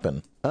special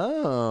weapon.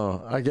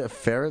 Oh, I get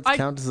ferrets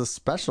count as a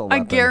special I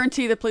weapon.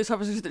 guarantee the police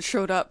officers that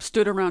showed up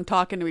stood around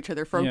talking to each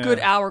other for a Yeah. good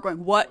hour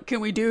going, what can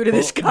we do to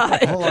this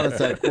guy? Hold on a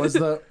sec. Was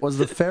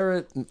the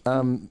ferret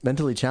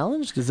mentally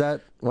challenged? Was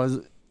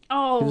it a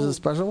Oh,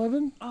 special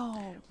weapon?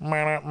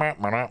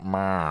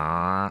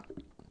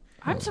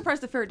 I'm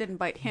surprised the ferret didn't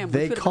bite him.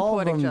 They which would have been call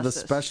poetic them the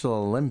justice. Special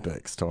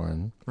Olympics,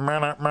 Torin.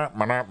 I'm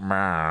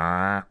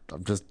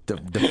just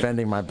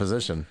defending my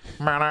position.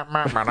 He's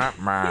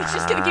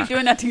just going to keep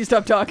doing that till you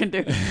stop talking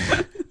to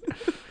him.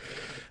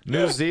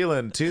 New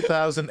Zealand,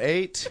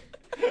 2008.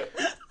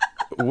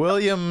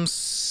 William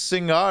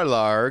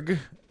Singarlarg,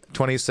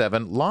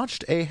 27,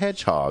 launched a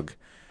hedgehog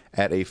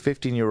at a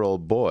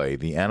 15-year-old boy.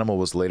 The animal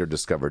was later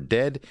discovered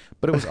dead,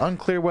 but it was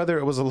unclear whether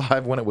it was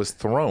alive when it was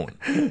thrown.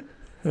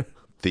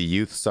 The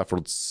youth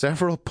suffered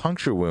several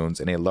puncture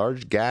wounds and a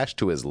large gash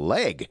to his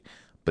leg,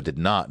 but did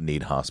not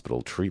need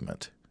hospital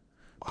treatment.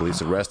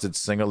 Police arrested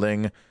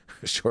Singerling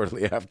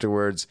shortly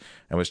afterwards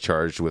and was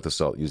charged with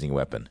assault using a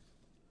weapon,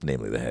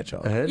 namely the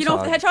hedgehog. You know,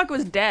 if the hedgehog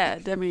was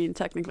dead, I mean,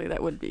 technically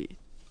that would be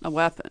a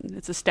weapon.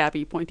 It's a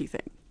stabby, pointy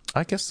thing.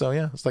 I guess so,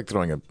 yeah. It's like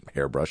throwing a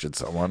hairbrush at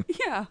someone.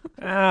 Yeah.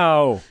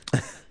 Ow.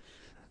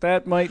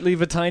 That might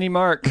leave a tiny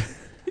mark.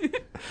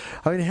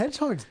 I mean,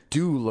 hedgehogs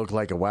do look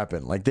like a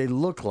weapon. Like, they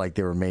look like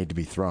they were made to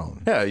be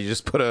thrown. Yeah, you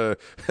just put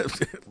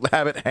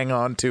have it hang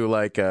on to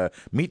like a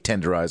meat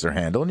tenderizer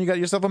handle, and you got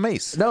yourself a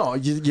mace. No,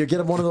 you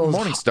get one of those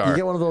Morningstar. You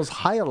get one of those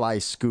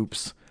Hyali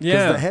scoops. Yeah.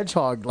 Because the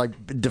hedgehog, like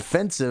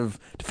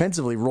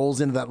defensively,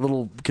 rolls into that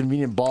little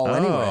convenient ball Oh,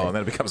 anyway. and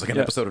then it becomes like an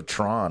episode of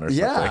Tron or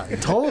something. Yeah,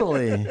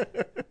 totally.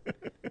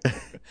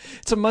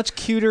 It's a much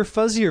cuter,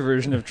 fuzzier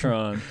version of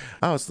Tron.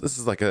 Oh, this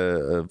is like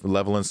a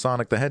level in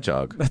Sonic the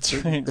Hedgehog. That's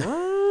right.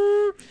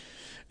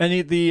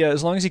 And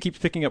as long as he keeps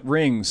picking up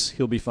rings,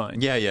 he'll be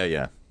fine.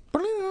 Yeah.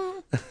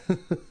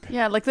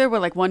 Yeah, like there were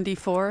like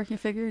 1d4, you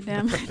figure,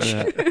 damage.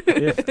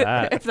 If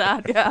that. If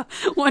that, yeah.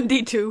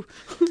 1d2.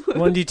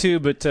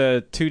 1d2, but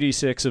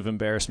 2d6 of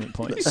embarrassment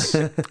points.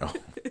 You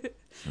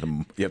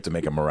have to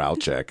make a morale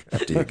check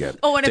after you get.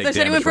 Oh, and if take there's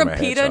anyone damage from a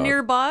PETA hedgehog.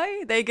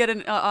 nearby, they get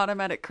an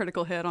automatic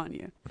critical hit on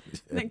you.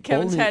 Then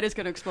Kevin's Only- head is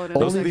going to explode. In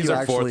only a if These you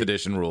are 4th actually-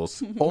 edition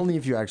rules. Only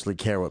if you actually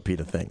care what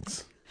PETA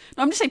thinks.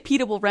 No, I'm just saying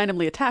PETA will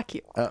randomly attack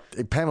you.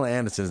 Pamela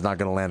Anderson is not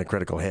going to land a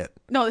critical hit.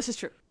 No, this is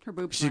true. Her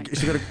boob's fine.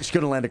 She's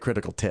going to land a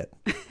critical tit.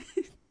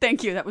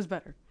 Thank you. That was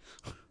better.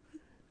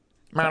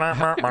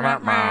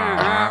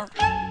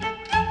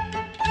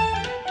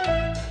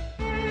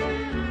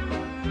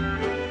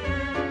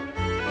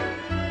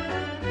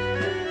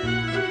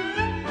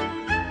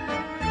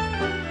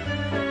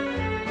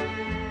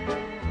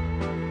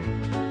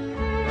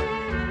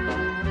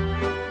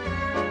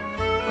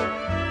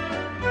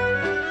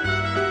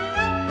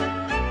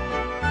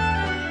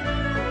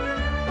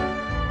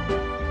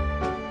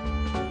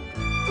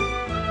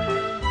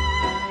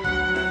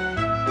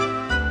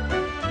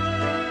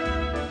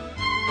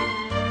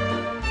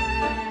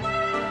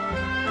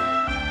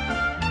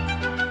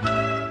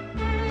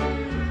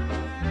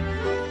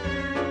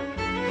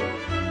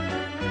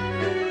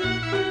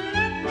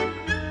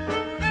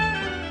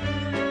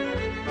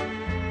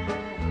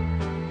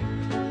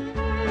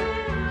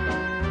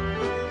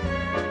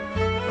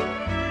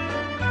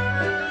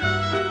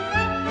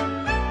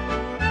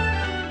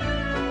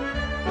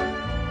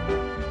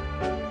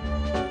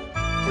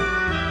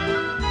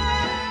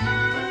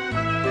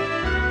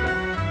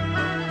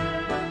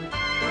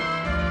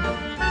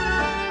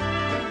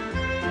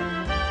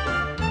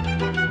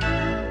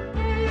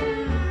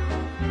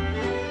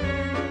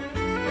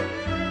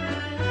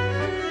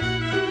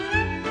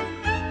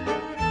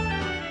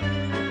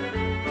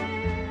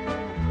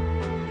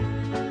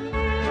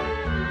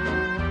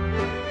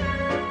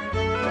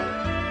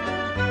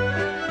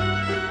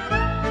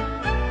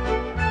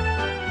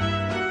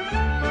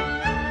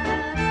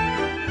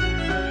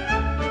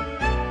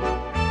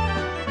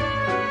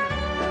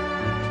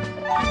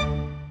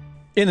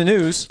 In the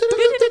news,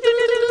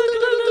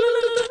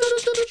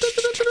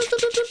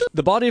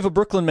 the body of a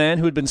Brooklyn man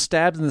who had been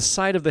stabbed in the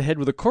side of the head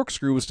with a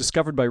corkscrew was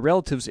discovered by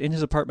relatives in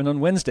his apartment on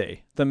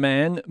Wednesday. The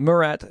man,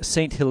 Murat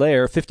St.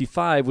 Hilaire,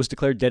 55, was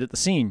declared dead at the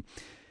scene.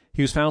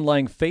 He was found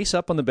lying face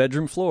up on the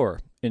bedroom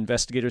floor.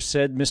 Investigators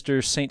said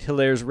Mr. St.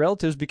 Hilaire's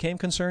relatives became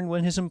concerned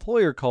when his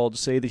employer called to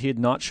say that he had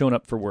not shown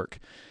up for work.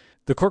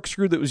 The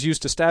corkscrew that was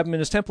used to stab him in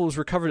his temple was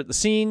recovered at the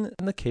scene,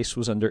 and the case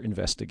was under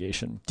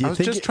investigation. I was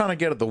just trying to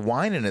get at the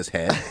wine in his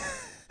head.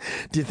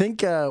 Do you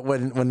think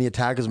when the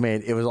attack was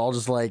made, it was all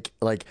just like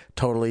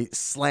totally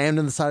slammed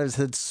in the side of his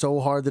head so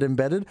hard that it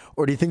embedded,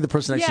 or do you think the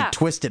person actually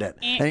twisted it?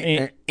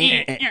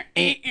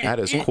 That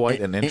is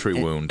quite an entry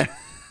wound.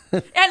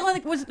 And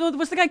like, was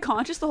the guy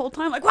conscious the whole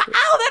time? Like, wow,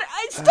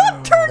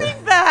 stop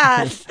turning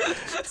that.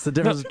 It's the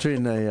difference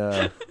between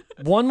a.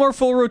 One more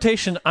full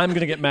rotation, I'm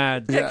going to get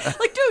mad.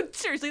 Like, dude,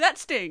 seriously, that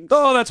stings.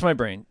 Oh, that's my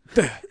brain.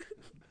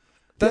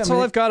 That's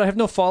all I've got. I have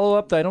no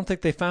follow-up. I don't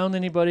think they found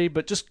anybody,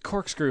 but just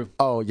corkscrew.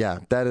 Oh, yeah.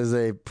 That is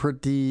a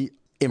pretty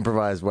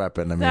improvised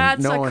weapon. I mean,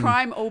 that's a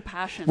crime au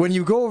passion. When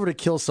you go over to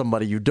kill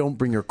somebody, you don't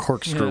bring your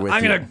corkscrew with you.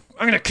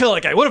 I'm gonna kill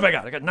that guy. What have I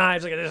got? I got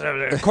knives. I got this.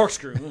 I got a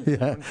corkscrew.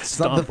 It's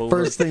not the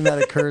first thing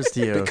that occurs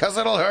to you. Because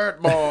it'll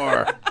hurt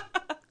more.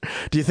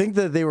 Do you think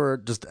that they were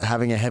just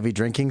having a heavy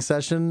drinking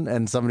session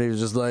and somebody was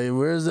just like,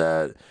 where's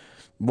that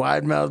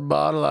wide mouth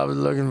bottle I was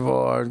looking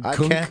for? I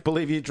can't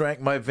believe you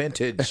drank my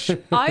vintage.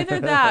 Either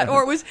that,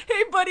 or it was,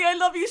 hey buddy, I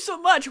love you so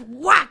much.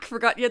 Whack!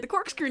 Forgot you had the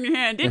corkscrew in your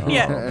hand, didn't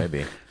you?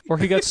 Maybe. Or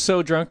he got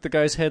so drunk the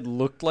guy's head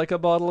looked like a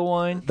bottle of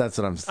wine. That's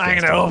what I'm saying.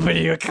 I'm gonna open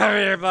you. Come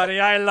here,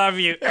 buddy. I love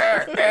you.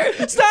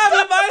 Stop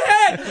in my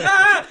head.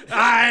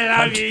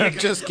 I love you. I'm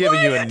just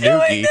giving you a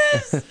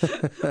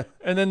noogie.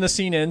 And then the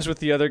scene ends with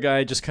the other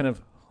guy just kind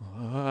of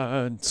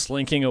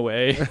slinking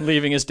away,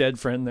 leaving his dead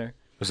friend there.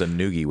 It was a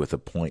noogie with a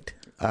point.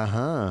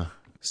 Uh-huh.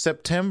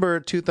 September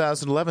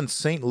 2011,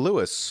 St.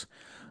 Louis.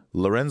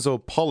 Lorenzo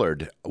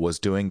Pollard was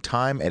doing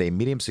time at a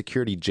medium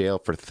security jail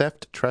for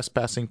theft,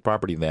 trespassing,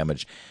 property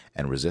damage,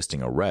 and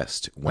resisting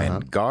arrest. When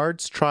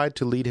guards tried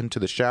to lead him to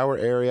the shower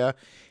area,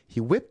 he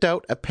whipped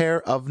out a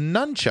pair of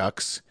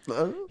nunchucks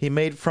he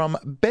made from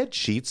bed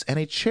sheets and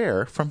a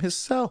chair from his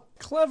cell.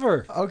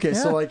 Clever. Okay,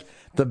 so like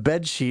the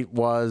bed sheet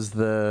was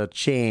the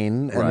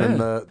chain, and then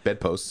the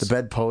bedposts. The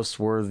bedposts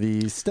were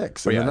the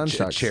sticks and the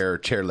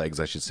nunchucks. Chair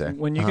legs, I should say.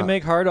 When you can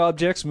make hard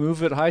objects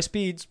move at high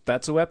speeds,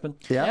 that's a weapon.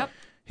 Yeah. Yep.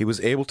 He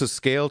was able to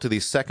scale to the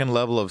second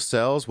level of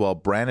cells while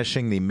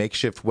brandishing the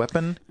makeshift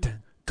weapon.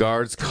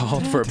 Guards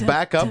called for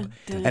backup,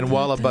 and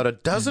while about a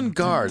dozen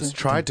guards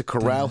tried to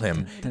corral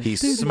him, he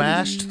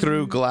smashed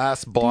through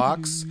glass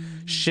blocks,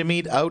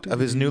 shimmied out of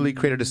his newly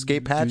created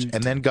escape hatch,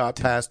 and then got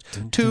past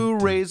 2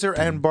 razor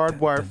and barbed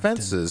wire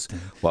fences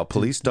while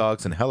police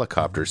dogs and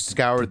helicopters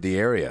scoured the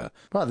area.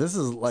 Wow, this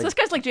is like... So this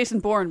guy's like Jason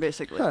Bourne,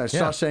 basically.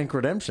 Shawshank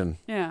Redemption.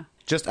 Yeah.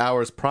 Just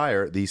hours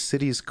prior, the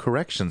city's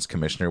corrections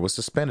commissioner was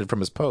suspended from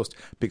his post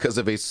because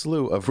of a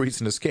slew of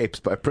recent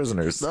escapes by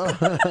prisoners.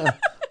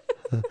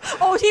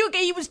 Oh,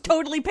 he was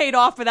totally paid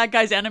off for that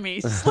guy's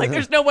enemies. Like,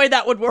 there's no way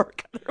that would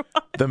work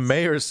otherwise. The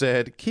mayor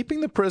said,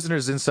 keeping the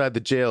prisoners inside the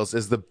jails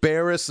is the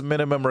barest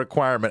minimum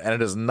requirement, and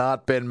it has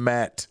not been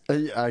met.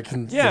 I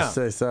can just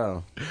say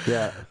so.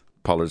 Yeah.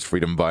 Pollard's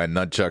freedom via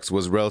nunchucks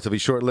was relatively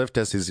short-lived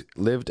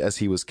as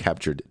he was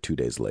captured 2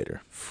 days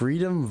later.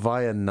 Freedom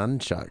via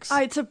nunchucks.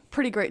 It's a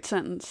pretty great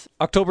sentence.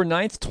 October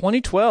 9th,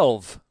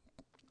 2012.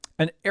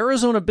 An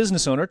Arizona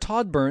business owner,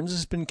 Todd Burns,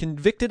 has been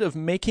convicted of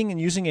making and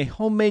using a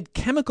homemade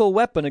chemical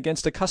weapon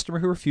against a customer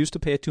who refused to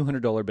pay a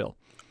 $200 bill.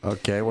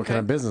 Okay, what kind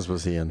of business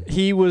was he in?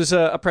 He was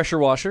a pressure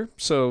washer,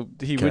 so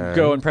he would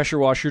go and pressure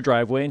wash your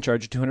driveway and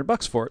charge you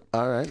 $200 for it.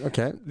 All right,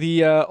 okay.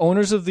 The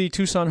owners of the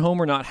Tucson home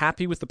were not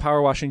happy with the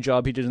power washing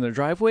job he did in their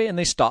driveway, and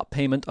they stopped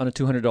payment on a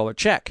 $200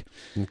 check.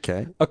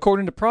 Okay.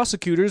 According to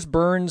prosecutors,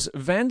 Burns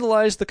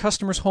vandalized the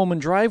customer's home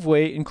and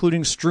driveway,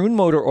 including strewn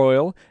motor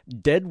oil,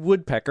 dead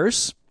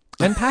woodpeckers,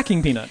 and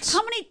packing peanuts.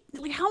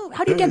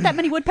 How do you get that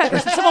many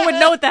woodpeckers? Someone would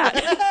know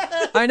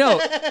that. I know.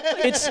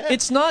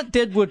 It's not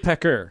dead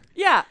woodpecker.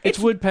 Yeah. It's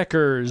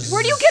woodpeckers.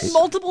 Where do you get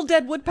multiple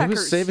dead He woodpeckers?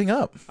 was saving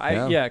up.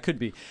 Yeah, it could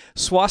be.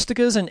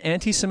 Swastikas and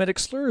anti-Semitic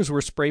slurs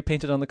were spray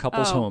painted on the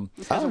couple's home.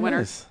 This guy's a winner.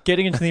 Nice.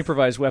 Getting into the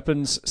improvised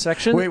weapons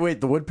section.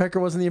 Wait, the woodpecker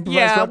wasn't the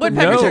improvised weapon?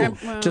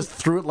 woodpeckers No. are... Just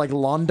threw it like a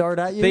lawn dart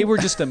at you? They were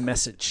just a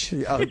message.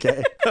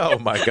 Okay. Oh,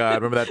 my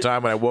God. Remember that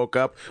time when I woke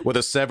up with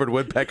a severed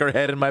woodpecker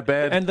head in my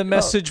bed? And the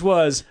message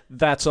was,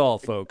 that's all,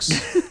 folks.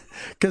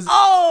 Because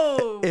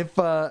if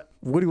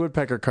Woody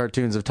Woodpecker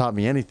cartoons have taught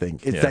me anything,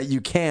 it's that you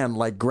can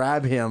like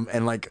grab him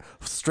and like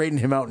straighten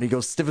him out, and he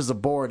goes stiff as a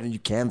board, and you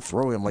can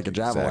throw him like a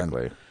javelin.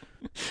 Exactly.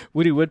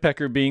 Woody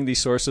Woodpecker being the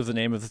source of the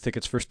name of the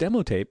Thicket's first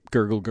demo tape,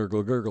 Gurgle,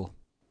 Gurgle, Gurgle.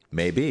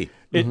 Maybe.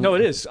 No,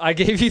 it is. I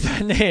gave you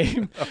that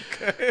name.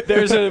 Okay.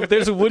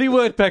 There's a Woody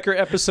Woodpecker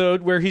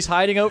episode where he's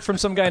hiding out from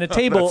some guy on a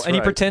table, and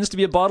he pretends to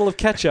be a bottle of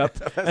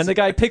ketchup, and the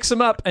guy picks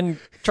him up and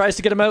tries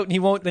to get him out, and he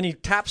won't. Then he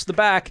taps the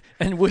back,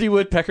 and Woody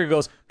Woodpecker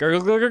goes,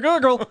 gurgle, gurgle,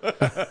 gurgle.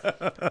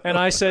 And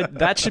I said,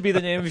 that should be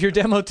the name of your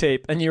demo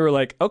tape. And you were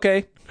like,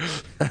 okay.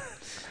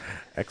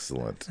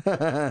 Excellent.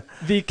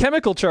 The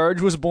chemical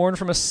charge was born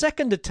from a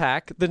second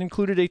attack that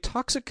included a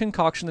toxic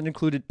concoction that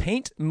included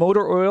paint,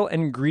 motor oil,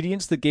 and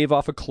ingredients that gave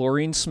off a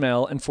chlorine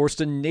smell and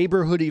forced a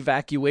neighborhood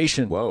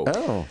evacuation. Whoa.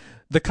 Oh.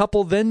 The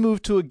couple then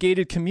moved to a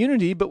gated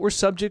community, but were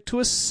subject to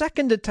a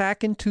second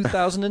attack in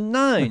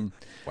 2009.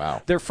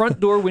 Wow. Their front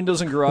door, windows,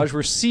 and garage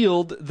were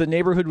sealed. The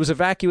neighborhood was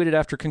evacuated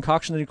after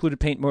concoction that included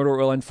paint, motor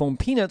oil, and foam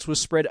peanuts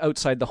was spread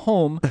outside the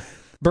home.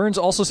 Burns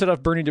also set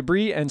off burning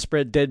debris and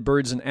spread dead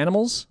birds and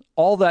animals.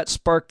 All that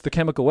sparked the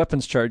chemical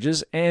weapons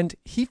charges, and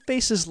he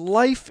faces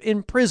life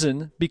in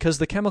prison because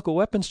the chemical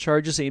weapons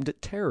charge is aimed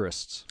at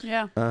terrorists.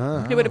 Yeah.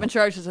 He would have been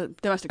charged as a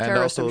domestic And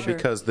terrorist, also I'm sure.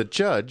 because the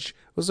judge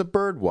was a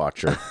bird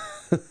watcher.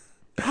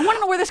 I want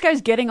to know where this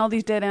guy's getting all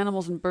these dead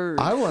animals and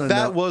birds. I want to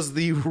That know. was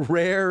the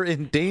rare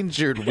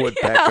endangered yeah,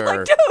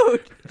 woodpecker. like,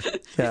 dude.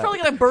 He's probably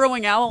got a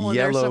burrowing owl in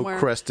there somewhere.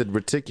 Yellow-crested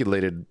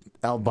reticulated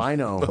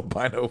Albino.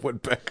 albino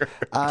woodpecker.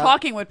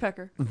 Talking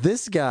woodpecker.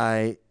 This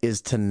guy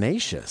is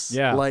tenacious.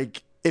 Yeah.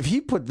 Like, if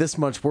he put this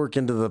much work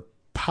into the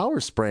power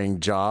spraying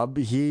job,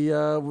 he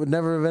would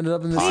never have ended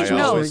up in this I situation.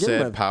 always to begin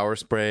said with. power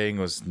spraying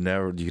was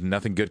never,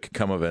 nothing good could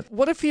come of it.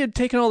 What if he had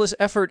taken all this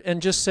effort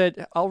and just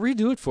said, I'll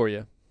redo it for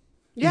you?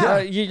 Yeah.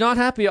 You're not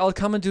happy, I'll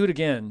come and do it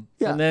again.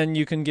 Yeah. And then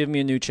you can give me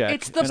a new check.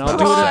 It's the and I'll do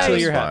it until pride.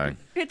 you're Satisfying. happy.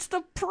 It's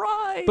the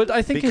pride. But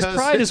I think his Because-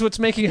 pride is what's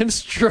making him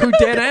throw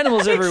dead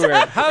animals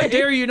everywhere. How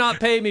dare you not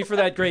pay me for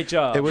that great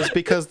job? It was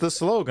because the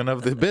slogan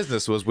of the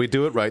business was "We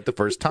do it right the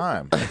first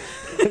time."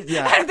 And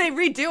if they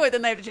redo it,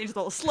 then they have to change the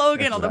whole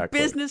slogan, all the Exactly.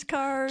 business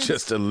cards.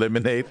 Just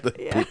eliminate the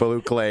people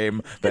who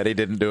claim that he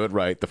didn't do it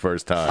right the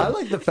first I time,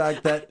 like the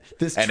fact that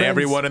this and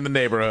everyone in the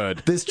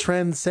neighborhood. This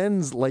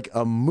transcends like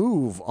a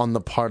move on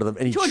the part of them.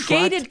 And he to a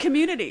gated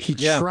community. He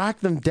Yeah.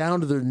 tracked them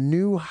down to their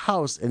new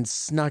house and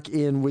snuck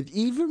in with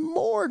even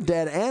more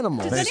dead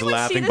animals. Does He's anyone see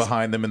laughing this-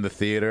 behind them in the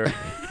theater,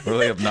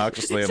 really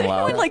obnoxiously Does and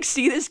anyone loud. like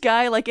see this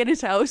guy like in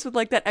his house with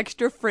like that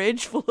extra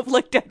fridge full of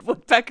like dead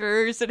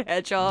woodpeckers and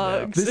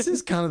hedgehogs? This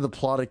is kind of the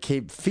plot of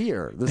Cape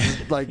Fear. This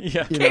is like,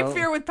 Yeah. you Cape know,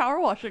 Fear with power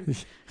washing.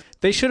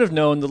 They should have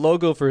known the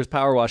logo for his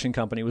power washing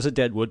company was a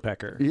dead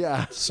woodpecker.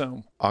 Yeah.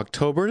 So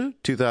October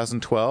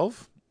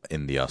 2012,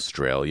 in The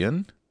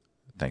Australian,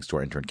 thanks to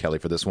our intern Kelly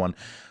for this one,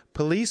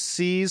 police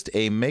seized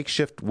a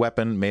makeshift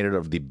weapon made out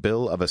of the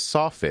bill of a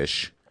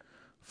sawfish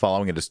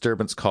following a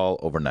disturbance call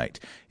overnight.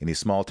 In the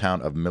small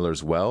town of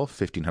Miller's Well,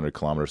 1,500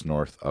 kilometers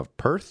north of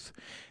Perth,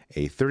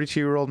 a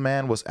 32-year-old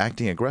man was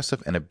acting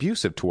aggressive and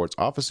abusive towards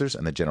officers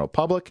and the general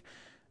public.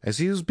 As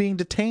he was being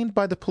detained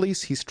by the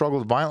police, he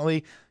struggled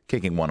violently,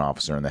 kicking one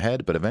officer in the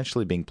head, but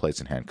eventually being placed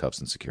in handcuffs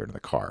and secured in the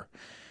car.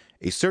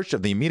 A search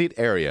of the immediate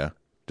area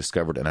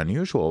discovered an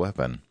unusual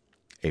weapon,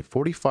 a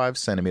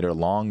 45-centimeter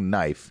long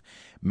knife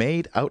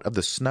made out of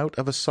the snout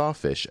of a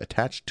sawfish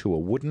attached to a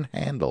wooden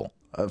handle.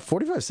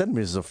 45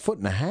 centimeters is a foot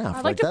and a half.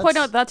 I'd like to point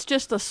out that's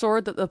just the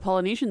sword that the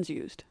Polynesians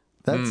used.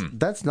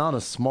 That's not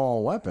a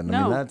small weapon. I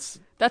No. mean, that's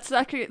That's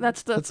actually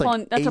that's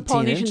like a 18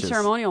 Polynesian inches.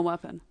 ceremonial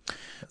weapon.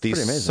 The pretty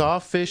amazing.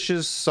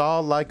 sawfish's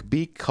saw-like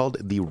beak, called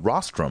the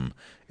rostrum,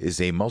 is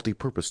a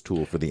multi-purpose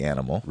tool for the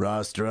animal.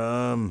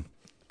 rostrum.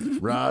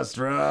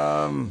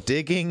 Rostrum.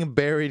 Digging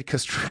buried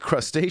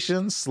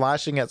crustaceans,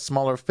 slashing at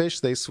smaller fish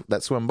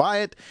that swim by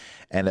it,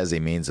 and as a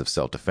means of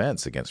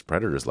self-defense against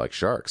predators like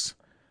sharks.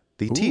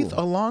 The teeth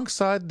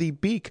alongside the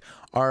beak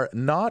are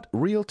not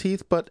real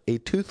teeth, but a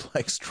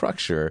tooth-like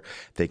structure.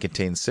 They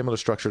contain similar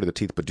structure to the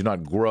teeth, but do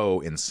not grow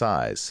in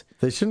size.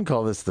 They shouldn't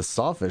call this the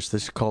sawfish. They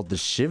should call it the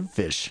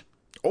shivfish.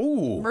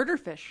 Oh, Murder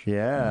fish.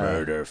 Yeah.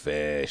 murder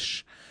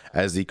fish.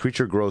 As the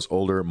creature grows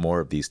older, more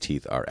of these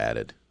teeth are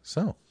added.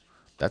 So,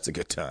 that's a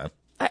good time.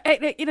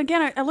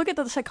 I look at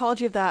the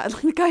psychology of that.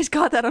 Like, the guy's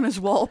got that on his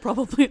wall,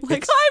 probably.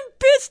 Like, I'm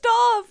pissed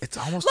off. It's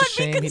almost Let a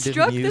shame me he didn't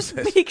construct use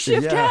this it.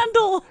 makeshift Yeah.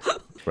 handle.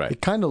 Right.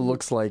 It kind of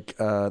looks like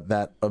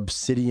that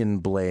obsidian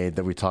blade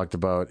that we talked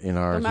about in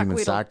our The human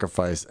Macweedle.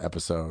 sacrifice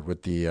episode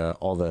with the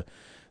all the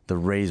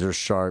razor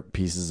sharp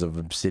pieces of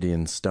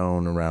obsidian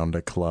stone around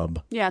a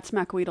club. Yeah, it's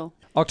Macweedle.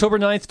 October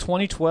 9th,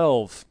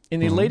 2012. In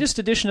the latest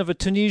edition of a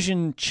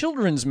Tunisian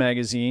children's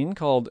magazine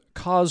called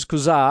Kaz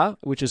Kuza,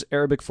 which is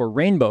Arabic for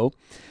rainbow,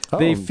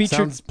 they featured.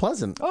 Sounds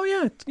pleasant. Oh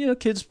yeah,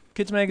 kids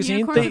magazine.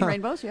 Unicorns and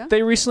rainbows, yeah.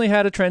 They recently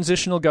had a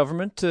transitional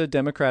government,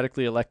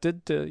 democratically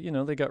elected.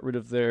 They got rid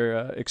of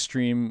their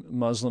extreme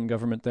Muslim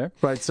government there.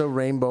 Right, so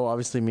rainbow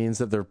obviously means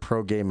that they're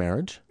pro-gay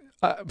marriage.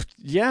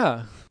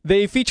 Yeah.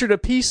 They featured a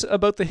piece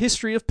about the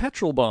history of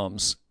petrol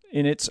bombs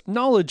in its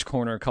Knowledge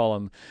Corner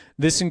column.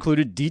 This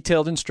included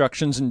detailed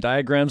instructions and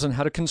diagrams on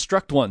how to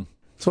construct one.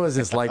 So is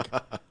this like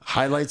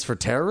highlights for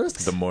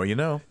terrorists? The more you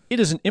know.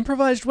 It is an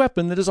improvised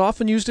weapon that is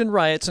often used in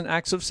riots and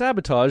acts of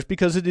sabotage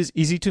because it is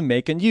easy to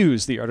make and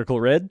use, the article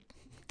read.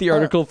 The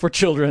article for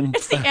children.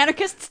 It's the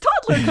anarchist's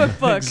toddler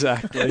cookbook.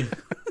 Exactly.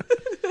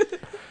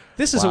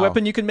 This is a Wow.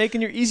 weapon you can make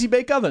in your Easy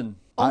Bake Oven.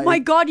 Oh my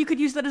God, you could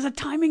use that as a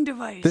timing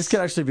device. This could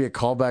actually be a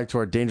callback to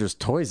our Dangerous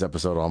Toys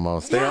episode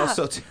almost. They Yeah.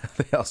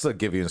 also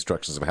give you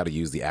instructions of how to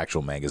use the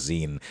actual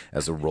magazine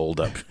as a rolled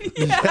up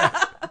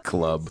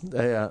club.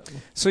 Yeah.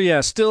 So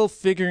yeah, still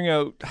figuring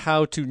out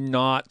how to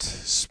not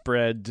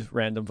spread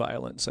random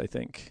violence, I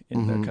think,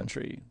 in their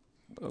country.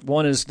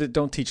 One is that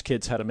don't teach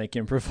kids how to make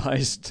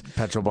improvised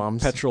Petrol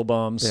bombs. petrol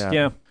bombs. Yeah.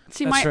 Yeah.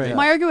 See, That's my right.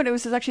 my argument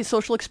was actually a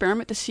social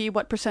experiment to see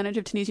what percentage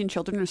of Tunisian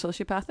children are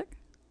sociopathic.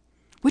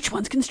 Which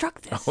ones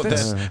construct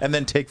this? And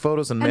then take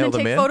photos and, and mail then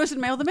them take in. photos and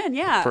mail them in,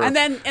 yeah. For And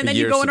then a you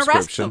year's go and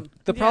arrest subscription. them.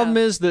 The problem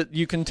is that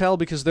you can tell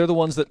because they're the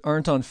ones that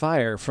aren't on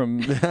fire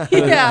from the,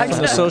 Yeah, from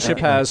the exactly.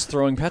 sociopaths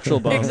throwing petrol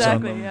bombs on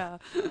Exactly, them. yeah.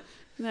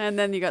 And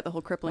then you got the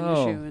whole crippling Oh,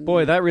 issue. And,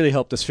 boy, that really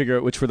helped us figure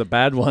out which were the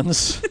bad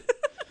ones.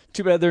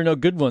 Too bad there are no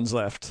good ones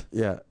left.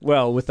 Yeah.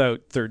 Well,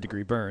 without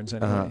third-degree burns,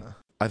 anyway.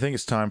 I think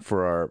it's time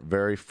for our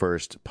very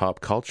first pop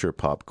culture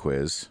pop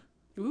quiz.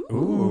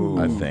 Ooh.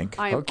 I think.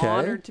 I am Okay.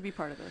 honored to be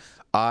part of this.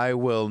 I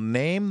will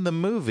name the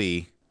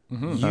movie.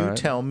 You All right.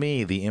 tell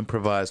me the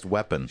improvised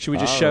weapon. Should we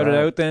just shout it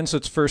out then, so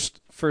it's first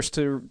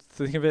to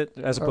think of it,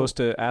 as opposed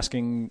to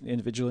asking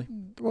individually?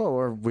 Well,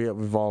 or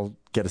we've all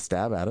get a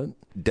stab at it.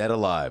 Dead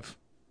Alive.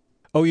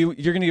 Oh, you're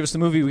going to give us the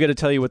movie. We got to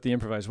tell you what the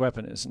improvised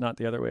weapon is, not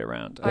the other way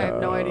around. I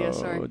have no idea.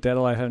 Sorry, Dead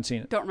Alive. Haven't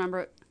seen it. don't remember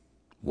it.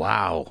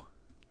 Wow.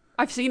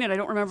 I've seen it. I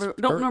don't remember.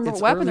 Don't remember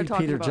It's what weapon early they're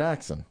talking Peter about.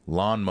 Jackson.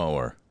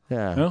 Lawnmower.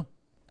 Yeah. No.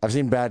 I've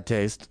seen Bad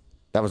Taste.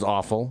 That was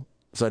awful.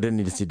 So I didn't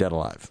need to see Dead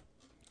Alive.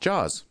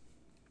 Jaws.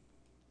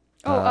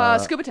 Oh,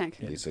 Scuba Tank.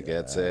 Lisa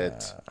gets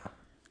it.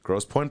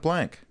 Gross Point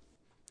Blank.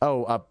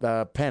 Oh,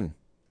 Pen.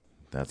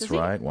 That's Does he?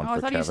 right. One I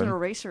for thought he was an Kevin.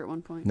 eraser at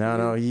one point.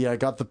 No, he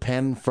got the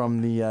pen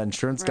from the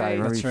insurance guy. Right.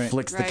 Remember, That's he right.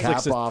 flicks the Right. cap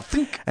Flicks it. off,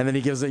 and then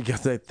he goes,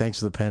 "Thanks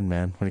for the pen,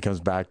 man." When he comes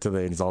back to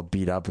and he's all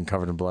beat up and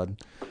covered in blood.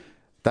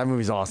 That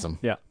movie's awesome.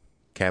 Yeah.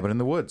 Cabin in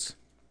the Woods.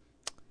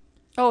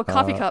 Oh, a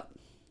coffee cup.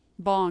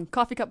 Bong.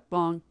 Coffee cup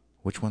bong.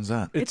 Which one's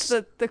that? It's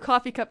the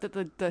coffee cup that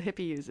the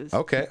hippie uses.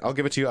 Okay, I'll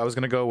give it to you. I was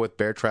going to go with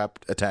Bear Trap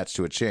attached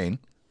to a chain.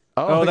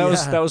 Oh, that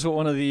yeah. was what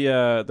one of the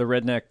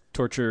redneck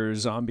torture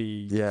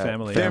zombie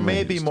family. There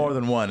may be more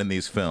than one in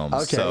these films,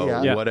 Okay, so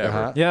yeah. whatever.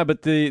 Uh-huh. Yeah,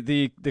 but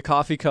the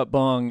coffee cup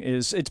bong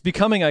it's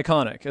becoming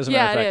iconic, as a matter of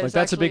Yeah, it fact. is, Like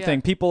that's a big actually,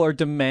 thing. People are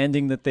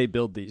demanding that they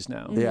build these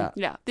now. Yeah.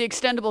 Yeah, the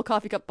extendable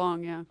coffee cup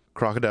bong. Yeah.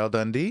 Crocodile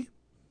Dundee.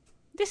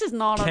 This is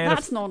not Can of-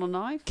 that's not a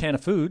knife. Can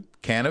of food.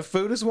 Can of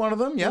Food is one of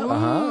them. Yeah.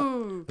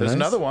 Ooh. There's Nice.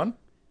 another one.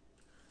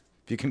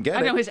 If you can get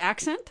I know it. his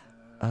accent.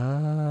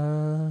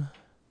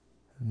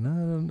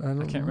 No, I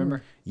don't I can't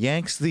remember.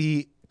 Yanks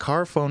the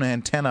car phone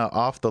antenna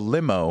off the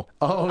limo.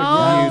 Oh,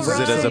 Oh, Uses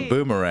it as a right.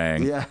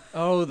 boomerang. yeah.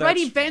 Oh, that's Right,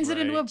 he bends it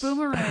into a right.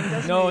 boomerang.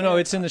 Doesn't No, he? no,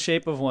 it's in the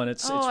shape of one.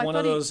 It's Oh, I one of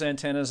thought he- those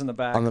antennas in the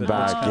back. On the that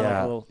looks back, kind of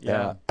yeah. a little-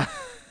 Yeah.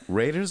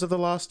 Raiders of the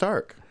Lost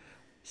Ark.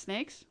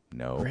 Snakes.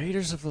 No.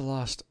 Raiders of the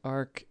Lost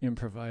Ark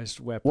improvised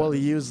weapon. Well,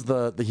 he used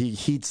he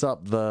heats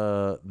up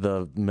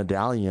the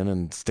medallion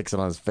and sticks it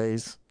on his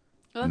face.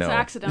 Well, that's No,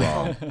 accidental.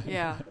 wrong.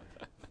 Yeah.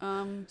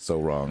 So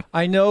wrong.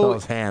 I know. Oh,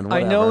 his hand,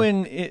 I know. whatever.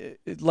 In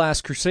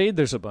Last Crusade,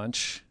 there's a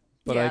bunch,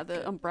 but yeah,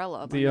 the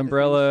umbrella. the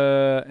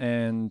umbrella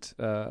and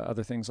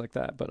other things like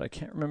that. But I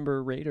can't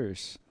remember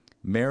Raiders.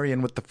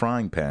 Marion with the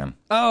frying pan.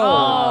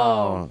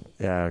 Oh.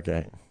 Yeah.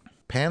 Okay.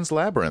 Pan's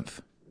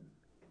Labyrinth.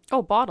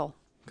 Oh, bottle.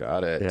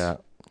 Got it. Yeah.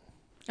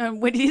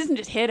 When he doesn't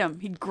just hit him,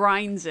 he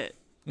grinds it.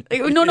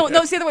 No,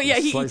 it's the other way. Yeah,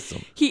 Slice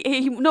 'em.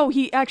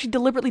 he actually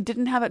deliberately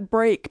didn't have it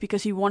break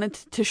because he wanted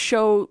to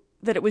show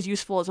that it was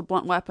useful as a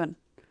blunt weapon.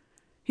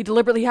 He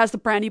deliberately has the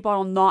brandy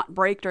bottle not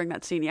break during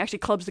that scene. He actually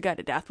clubs the guy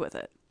to death with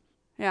it.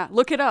 Yeah,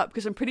 look it up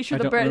because I'm pretty sure I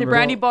the don't remember.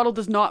 brandy bottle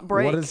does not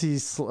break. What does he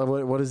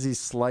what does he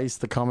slice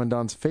the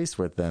commandant's face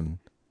with then?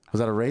 Was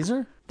that a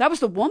razor? That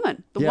was the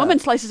woman. The Yeah. woman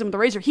slices him with a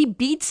razor. He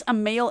beats a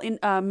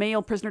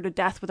male prisoner to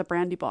death with a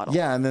brandy bottle.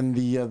 Yeah, and then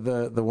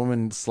the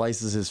woman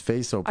slices his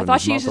face open. I thought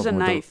his she mouth uses a open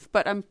with knife,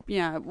 but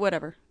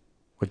whatever.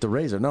 with the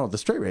razor. No, the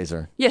straight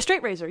razor. Yeah,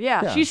 straight razor.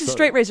 Yeah, she uses so-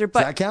 straight razor, Does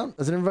but that count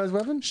as an improvised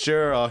weapon?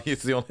 Sure.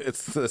 It's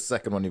the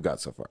second one you've got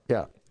so far.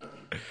 Yeah.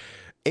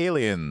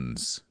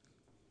 Aliens.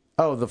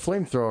 Oh, the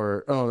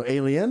flamethrower. Oh,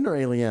 Alien or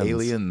Aliens?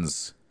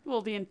 Aliens.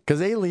 well,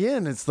 Because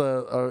Alien, it's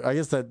the. I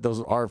guess that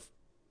those are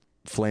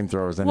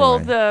flamethrowers anyway. well,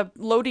 the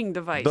loading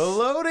device. The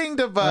loading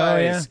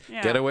device.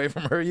 Yeah. Get away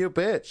from her, you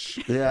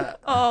bitch. yeah.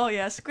 Oh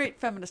yes, great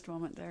feminist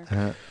moment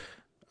there.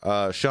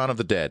 Shaun of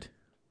the Dead.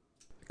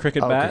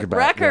 Cricket Oh, bat Cricket Bat.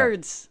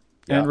 Records.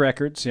 and Yeah.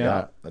 records.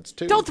 Yeah. That's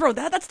two. Don't throw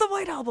that. That's the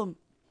White Album.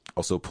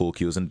 Also pool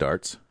cues and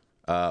darts.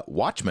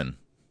 Watchmen.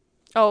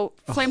 Oh,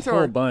 Whole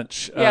flamethrower.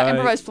 bunch. Yeah,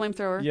 improvised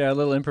flamethrower. Yeah, a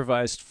little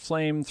improvised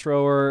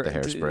flamethrower. The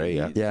hairspray,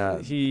 yeah. Yeah.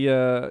 He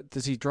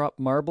does he drop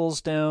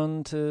marbles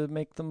down to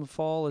make them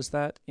fall? Is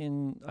that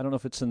in? I don't know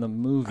if it's in the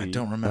movie. I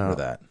don't remember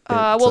that.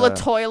 Well, the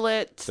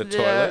toilet, the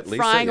toilet, Lisa,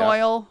 frying yeah.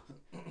 oil.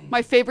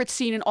 My favorite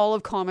scene in all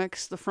of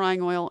comics, the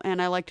frying oil, and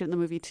I liked it in the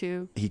movie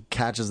too. He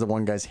catches the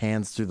one guy's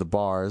hands through the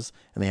bars,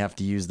 and they have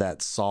to use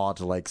that saw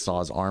to saw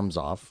his arms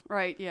off,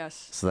 Right?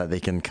 Yes. so that they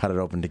can cut it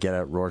open to get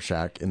at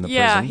Rorschach in the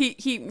Yeah, prison.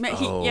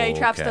 he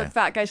traps okay. the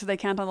fat guy so they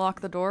can't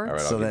unlock the door. All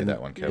right, So I'll give then- you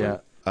that one, Kevin.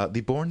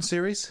 The Bourne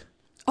series.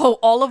 Oh,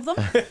 all of them?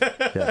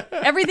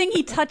 Everything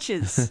he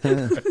touches.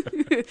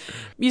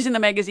 Using the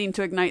magazine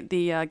to ignite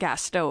the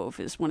gas stove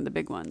is one of the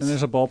big ones. And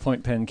there's a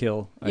ballpoint pen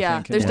kill. I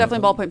think, in there's one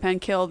definitely of them. ballpoint pen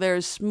kill.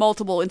 There's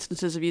multiple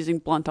instances of using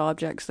blunt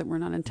objects that were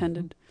not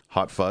intended.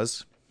 Hot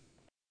Fuzz.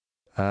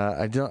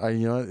 I don't. I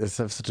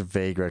have such a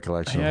vague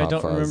recollection Yeah, of I Hot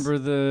don't Fuzz. remember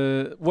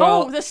the.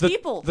 Well, the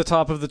steeple. the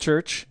top of the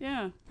church.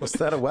 Yeah. Was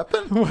that a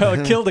weapon? Well,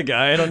 it killed a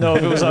guy. I don't know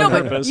if it was on No,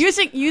 but purpose.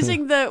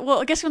 using the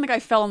I guess when the guy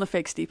fell on the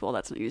fake steeple,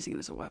 that's not using it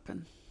as a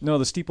weapon. No,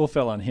 the steeple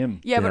fell on him.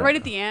 Yeah, but Yeah. right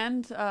at the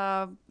end,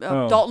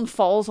 Dalton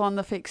falls on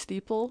the fake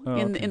steeple Oh,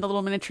 in okay. the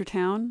little miniature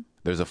town.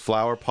 There's a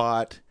flower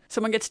pot.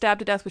 Someone gets stabbed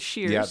to death with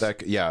shears.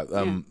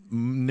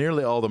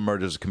 Nearly all the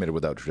murders are committed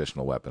without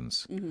traditional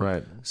weapons.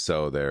 Right.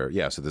 So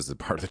so this is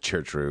part of the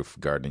church roof,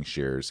 gardening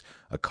shears,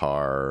 a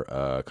car,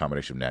 a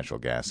combination of natural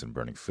gas and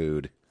burning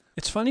food.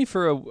 It's funny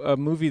for a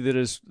movie that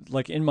is,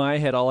 like, in my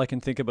head, all I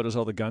can think about is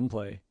all the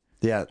gunplay.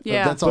 Yeah.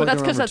 Yeah, That's all but I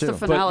that's can because remember, that's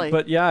the too. finale.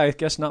 But yeah, I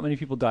guess not many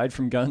people died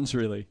from guns,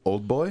 really.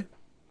 Old Boy?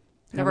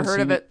 Never Haven't heard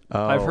of seen it.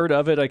 I've heard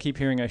of it. I keep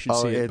hearing I should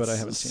see it, but I it's-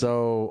 haven't seen it.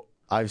 So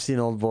I've seen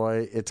Old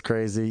Boy. It's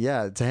crazy.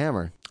 Yeah, it's a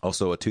hammer.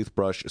 Also a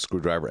toothbrush, a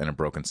screwdriver, and a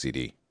broken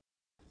CD.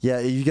 Yeah,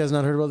 you guys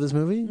not heard about this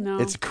movie? No.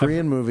 It's a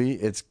Korean movie.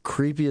 It's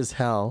creepy as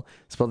hell.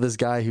 It's about this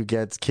guy who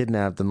gets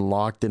kidnapped and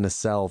locked in a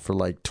cell for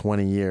like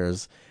 20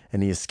 years,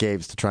 and he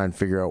escapes to try and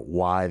figure out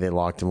why they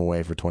locked him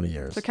away for 20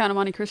 years. The Count of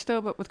Monte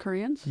Cristo, but with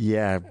Koreans?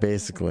 Yeah,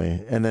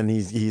 basically. And then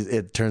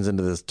it turns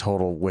into this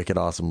total wicked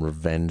awesome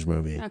revenge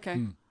movie.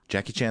 Okay.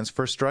 Jackie Chan's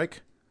First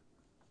Strike?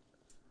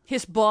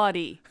 His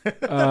body. Seen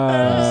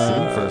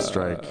First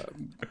Strike.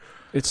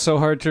 It's so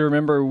hard to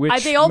remember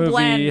which they all movie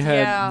blend, had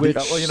yeah. which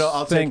Well, you know,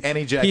 I'll thing. take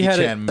any Jackie He had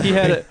Chan He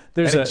had movie.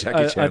 there's Any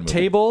Jackie Chan a movie.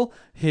 table,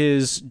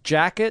 his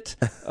jacket,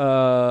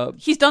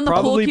 He's done the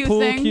pool probably cue pool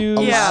thing. cues,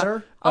 Yeah.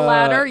 A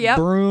ladder, yep.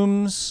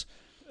 brooms.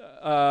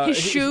 His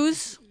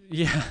shoes.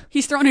 Yeah,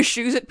 He's throwing his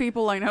shoes at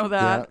people. I know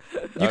that.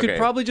 you could Okay.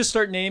 probably just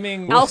start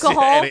naming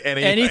Alcohol.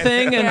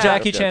 anything, and Yeah.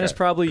 Jackie Chan Okay. has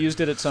probably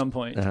used it at some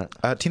point.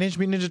 Teenage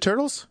Mutant Ninja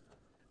Turtles?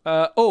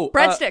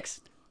 Breadsticks.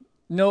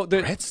 No,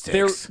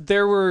 Breadsticks?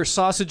 there were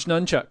sausage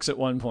nunchucks at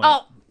one point.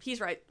 Oh,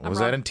 he's right. I'm Was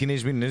wrong. that in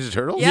Teenage Mutant Ninja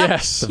Turtles? Yep.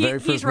 Yes. The very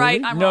He's first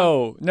right. movie? I'm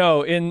wrong.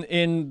 No, in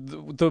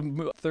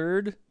the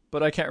third,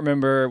 but I can't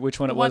remember which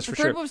one it was The for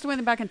third sure. one was the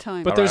one back in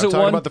time. But All right, there's I'm a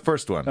talking one about the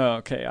first one. Oh,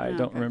 okay, I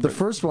don't remember. The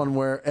first one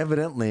where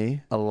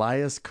evidently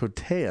Elias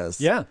Koteas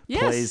Yeah.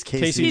 yes. plays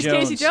Casey He's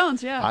Jones. Casey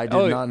Jones, yeah. I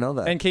did not know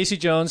that. And Casey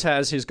Jones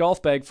has his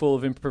golf bag full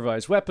of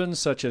improvised weapons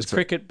such as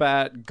cricket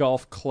bat,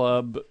 golf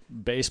club,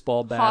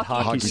 baseball bat,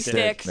 Hockey hockey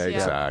stick. stick. Yeah.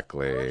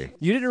 Exactly.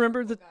 You didn't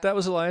remember that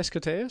was Elias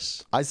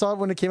Koteas? I saw it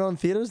when it came out in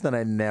theaters, then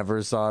I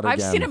never saw it again.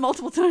 I've seen it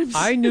multiple times.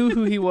 I knew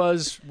who he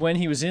was when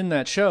he was in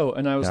that show,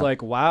 and I was Yeah.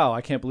 like, wow,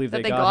 I can't believe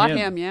that they got him.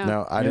 him, yeah.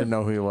 No, I didn't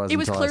know who he was. It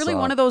was until I clearly saw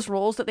one it. of those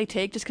roles that they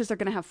take just because they're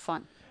going to have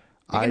fun.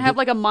 They're I going to have did-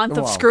 like a month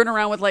of well, screwing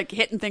around with like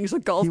hitting things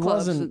with golf He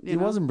clubs. wasn't. and, He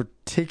wasn't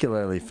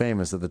particularly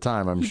famous at the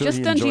time. I'm He sure just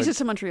he done enjoyed,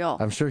 Jesus in Montreal.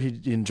 I'm sure he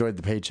enjoyed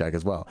the paycheck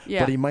as well. Yeah.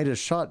 But he might have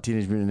shot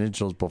Teenage Mutant Ninja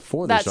Turtles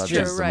before they That's shot true,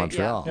 Jesus in right,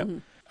 Montreal. yeah.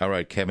 All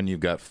right, Kevin, you've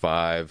got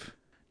 5.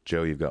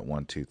 Joe, you've got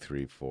 1, 2,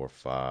 3, 4,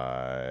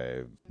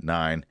 5,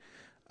 9.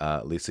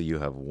 Lisa, you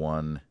have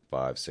 1,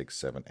 5, 6,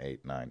 7,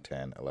 8, 9,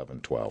 10,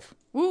 11, 12.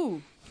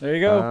 Woo. There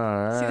you go.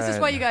 All See, this is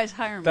right. why you guys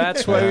hire me.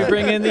 That's why we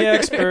bring in the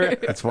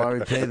expert, That's why we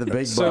pay the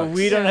big so bucks.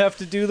 we don't have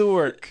to do the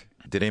work.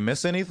 Did I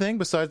miss anything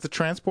besides the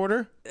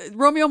transporter?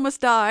 Romeo Must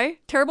Die.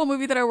 Terrible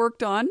movie that I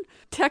worked on.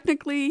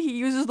 Technically, he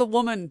uses the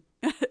woman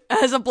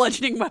as a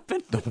bludgeoning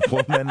weapon. The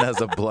woman has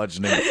a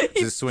bludgeoning.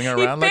 Does it swing around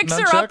He like picks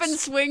nunchucks? her up and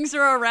swings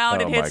her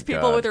around Oh and hits my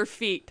people God. with her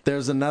feet.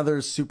 There's another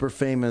super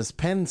famous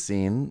pen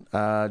scene.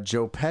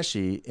 Joe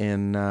Pesci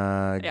in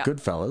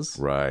Goodfellas.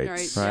 Right.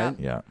 Right, Right?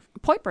 Yeah.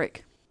 Point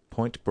Break.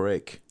 Point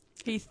Break.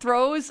 He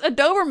throws a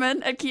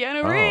Doberman at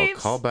Keanu Oh, Reeves.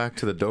 call back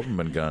to the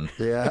Doberman gun.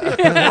 Yeah.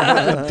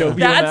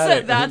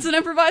 That's an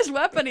improvised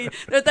weapon.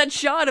 That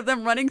shot of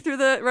them running through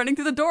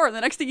the door. And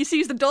the next thing you see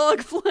is the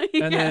dog flying.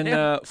 And at him.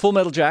 then Full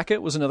Metal Jacket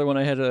was another one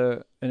I had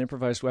an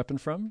improvised weapon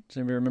from. Does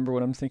anybody remember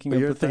what I'm thinking of?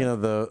 You're with thinking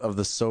that? of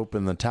the soap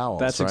and the towels.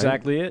 That's right?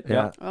 exactly it.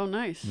 Yeah. Oh,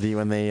 nice.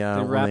 When they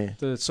They wrap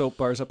the soap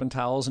bars up in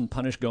towels and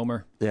punish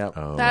Gomer. yeah.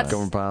 That's-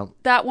 Gomer Pyle.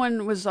 That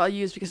one was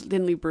used because it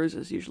didn't leave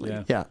bruises usually.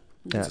 Yeah. Yeah.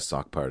 It's a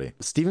sock party.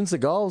 Steven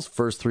Seagal's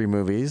first 3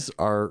 movies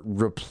are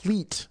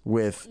replete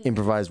with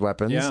improvised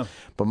weapons. Yeah.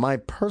 But my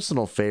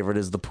personal favorite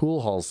is the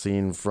pool hall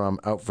scene from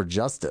Out for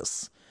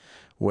Justice,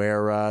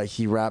 where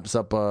he wraps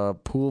up a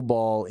pool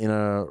ball in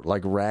a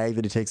rag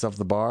that he takes off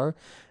the bar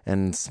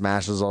and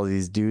smashes all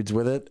these dudes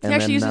with it. He And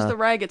actually then, uses the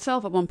rag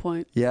itself at one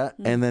point. yeah,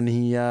 and then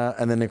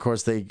of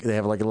course they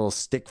have like a little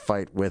stick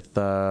fight with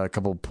a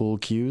couple pool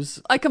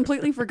cues. I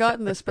completely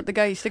forgotten this, but the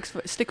guy he's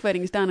stick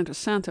fighting is Dan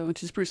Santo,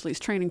 which is Bruce Lee's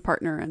training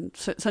partner and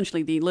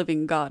essentially the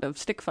living god of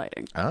stick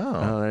fighting.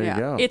 Oh, there you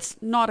go. It's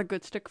not a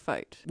good stick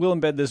fight. We'll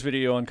embed this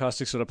video on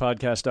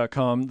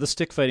causticsodapodcast.com. The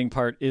stick fighting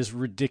part is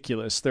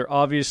ridiculous. They're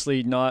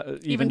obviously not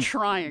Even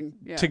trying.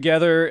 Yeah.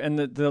 together, and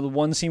the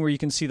one scene where you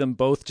can see them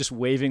both just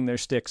waving their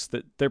sticks,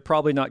 that they're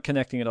probably not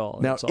connecting at all.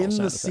 and Now, it's all in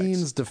sound the effects.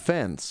 scene's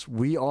defense,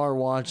 we are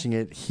watching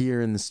it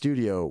here in the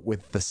studio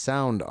with the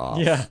sound off.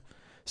 Yeah.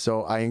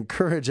 So I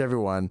encourage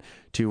everyone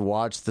to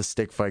watch the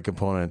stick fight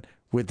component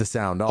with the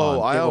sound on.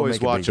 Oh, I It will always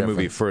make watch big a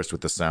movie difference. first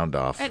with the sound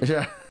off.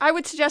 And I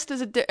would suggest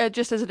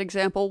just as an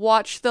example,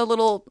 watch the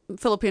little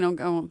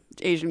Filipino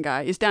Asian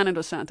guy. Is Dan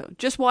Dos Santo.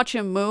 Just watch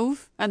him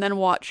move, and then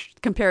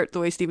compare it to the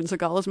way Steven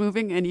Seagal is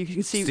moving, and you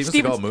can see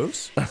Steven Seagal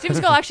moves? Steven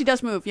Seagal actually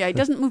does move. Yeah, he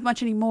doesn't move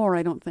much anymore,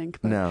 I don't think.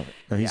 But No,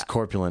 he's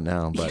corpulent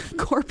now, but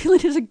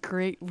corpulent is a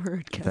great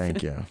word, Kevin.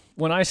 thank you.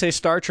 When I say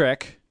Star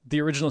Trek, the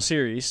original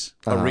series,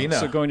 Arena.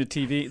 so going to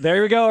TV,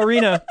 there we go,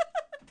 Arena.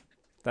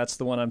 That's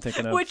the one I'm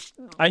thinking of. Which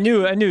I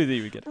knew that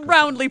you would get it.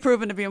 roundly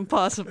proven to be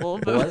impossible.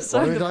 But What are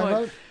beside we the talking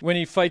point. about? When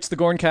he fights the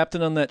Gorn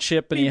captain on that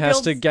ship and he has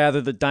to builds-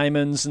 gather the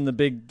diamonds and the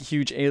big,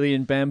 huge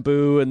alien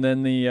bamboo and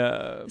then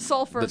the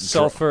Sulfur,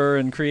 sulfur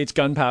and creates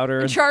gunpowder.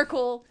 and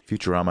charcoal.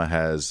 Futurama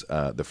has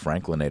the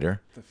Franklinator.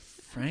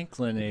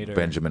 Franklinator.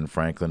 Benjamin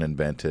Franklin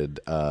invented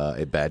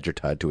a badger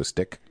tied to a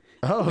stick.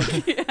 Oh,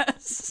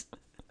 Yes.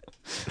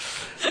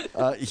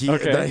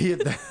 Okay.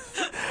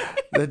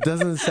 That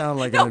doesn't sound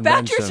like No, an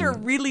invention. badgers are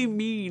really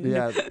mean.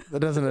 Yeah, that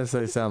doesn't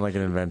necessarily sound like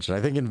an invention. I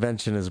think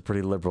invention is a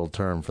pretty liberal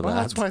term for Well,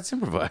 that. that's why it's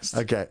improvised.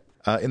 Okay.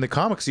 In the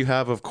comics, you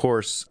have, of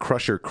course,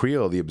 Crusher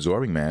Creel, the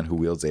Absorbing Man, who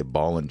wields a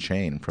ball and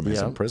chain from his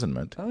Yeah.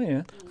 imprisonment. Oh,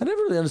 yeah. I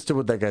never really understood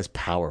what that guy's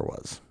power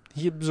was.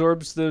 He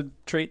absorbs the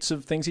traits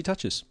of things he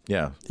touches.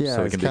 Yeah. Yeah,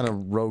 so he it's can kind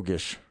of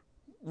roguish.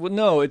 Well,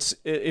 no, it's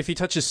if he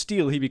touches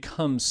steel, he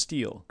becomes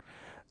steel.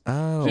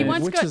 Oh, He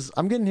once which got- is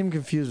I'm getting him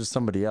confused with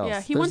somebody else.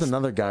 Yeah, he There's once-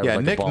 another guy. Yeah,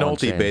 with like Nick a ball and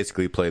Nolte chain.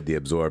 basically played the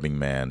Absorbing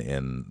Man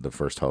in the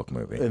first Hulk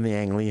movie. in the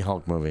Ang Lee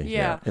Hulk movie.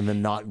 Yeah. in the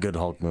not good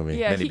Hulk movie.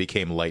 Yeah, then he he-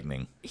 became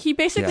Lightning. He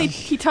basically Yeah.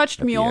 he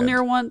touched the Mjolnir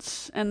end.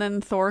 once, and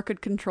then Thor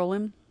could control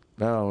him.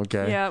 Oh,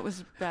 okay. Yeah, it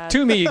was bad.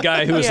 To me,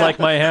 guy who was Yeah. like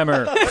my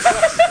hammer.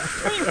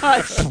 Pretty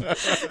much.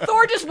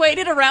 Thor just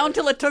waited around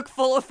till it took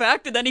full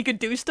effect, and then he could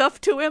do stuff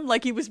to him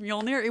like he was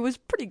Mjolnir. It was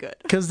pretty good.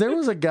 Because there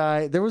was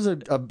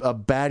a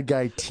bad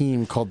guy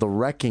team called the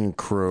Wrecking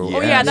Crew. Yeah.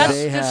 Oh yeah, and that's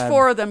they there's had-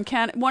 4 of them.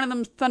 One of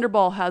them,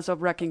 Thunderball, has a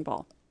wrecking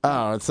ball.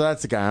 Oh, so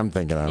that's the guy I'm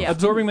thinking of. Yeah.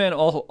 Absorbing Man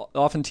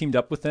often teamed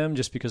up with them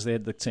just because they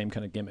had the same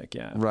kind of gimmick,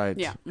 yeah. Right.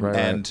 Yeah. Right.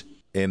 And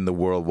in the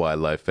World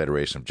Wildlife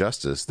Federation of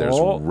Justice, there's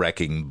Oh.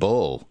 Wrecking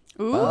Bull.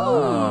 Ooh.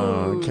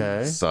 Oh,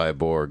 okay.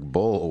 Cyborg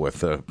bull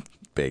with a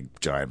big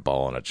giant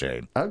ball on a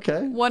chain.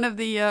 Okay. One of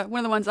the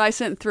ones I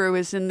sent through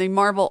is in the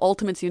Marvel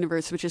Ultimates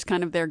universe, which is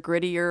kind of their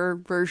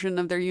grittier version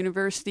of their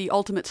universe. The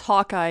Ultimates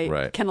Hawkeye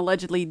Right. can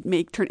allegedly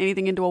turn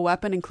anything into a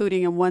weapon,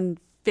 including in one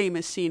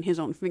famous scene, his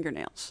own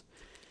fingernails.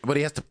 But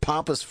he has to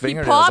pop his He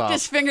fingernails popped off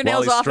his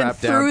fingernails while he's off and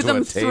strapped down threw to them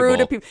a through to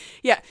table. people.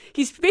 Yeah,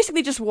 he's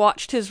basically just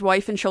watched his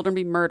wife and children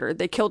be murdered.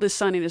 They killed his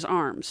son in his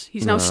arms.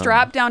 He's now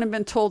strapped down and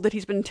been told that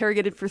he's been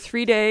interrogated for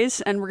 3 days,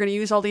 and we're going to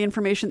use all the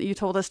information that you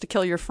told us to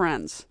kill your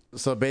friends.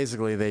 So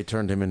basically, they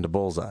turned him into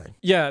Bullseye.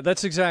 Yeah,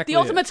 that's exactly The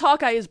it. Ultimates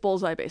Hawkeye is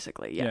Bullseye,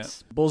 basically. Yeah.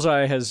 Yes.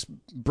 Bullseye has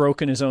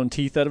broken his own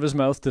teeth out of his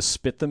mouth to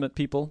spit them at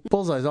people.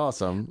 Bullseye's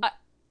awesome,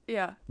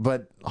 Yeah.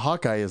 but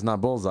Hawkeye is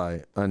not Bullseye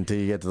until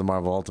you get to the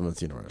Marvel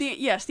Ultimates universe. The and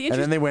then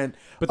interesting. they went,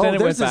 But then it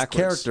there's went this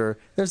backwards. character.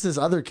 There's this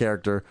other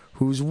character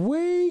who's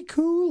way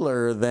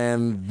cooler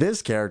than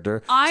this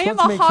character. I so am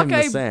let's a make him the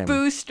Hawkeye same.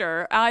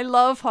 booster. I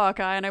love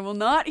Hawkeye, and I will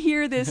not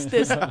hear this.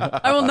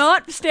 I will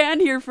not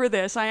stand here for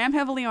this. I am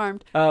heavily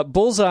armed.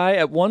 Bullseye,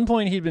 at one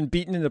point, he'd been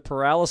beaten into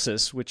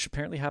paralysis, which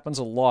apparently happens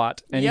a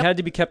lot, and Yep. he had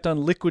to be kept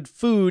on liquid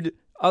food.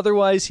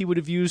 Otherwise, he would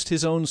have used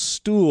his own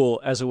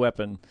stool as a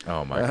weapon.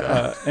 Oh my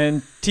god!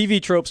 And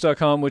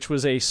TVTropes.com, which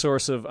was a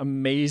source of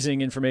amazing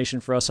information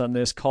for us on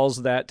this,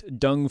 calls that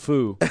dung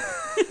fu.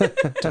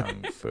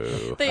 Tung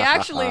fu. They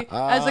actually,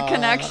 as a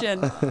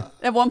connection,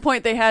 at one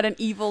point they had an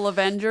evil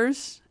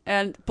Avengers,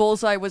 and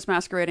Bullseye was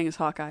masquerading as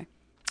Hawkeye.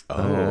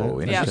 Oh,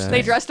 Yeah, interesting.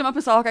 they dressed him up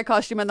as a Hawkeye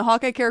costume, and the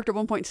Hawkeye character at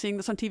one point, seeing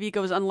this on TV,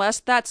 goes,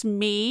 "Unless that's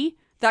me,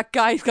 that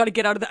guy's got to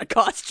get out of that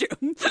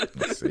costume."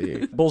 Let's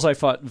see. Bullseye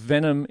fought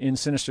Venom in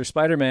Sinister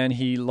Spider-Man.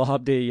 He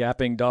lobbed a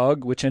yapping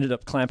dog, which ended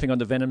up clamping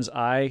onto Venom's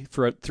eye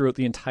throughout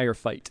the entire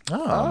fight.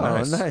 Oh, Oh,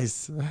 nice.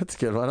 nice. That's a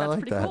good one. I That's like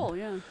pretty that. cool.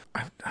 Yeah.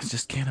 I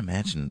just can't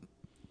imagine.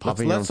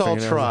 Popping Let's your all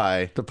fingernails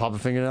try to pop a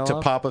fingernail to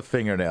off? pop a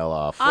fingernail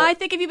off. I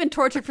think if you've been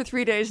tortured for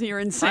 3 days and you're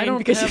I insane don't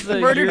because have you've the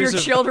murdered your years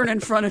of- children in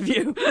front of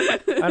you.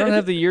 I don't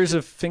have the years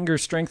of finger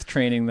strength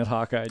training that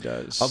Hawkeye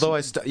does. Although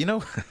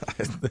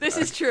This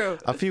is true.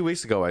 a few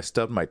weeks ago I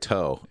stubbed my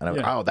toe and I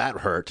went, Yeah. oh, that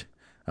hurt.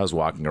 I was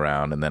walking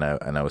around and then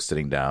I was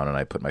sitting down and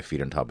I put my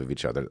feet on top of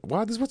each other.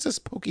 Wow, what's this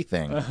pokey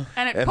thing?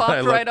 And it then popped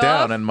I looked right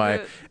down off.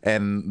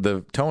 and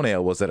the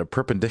toenail was at a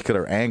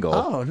perpendicular angle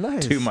Oh,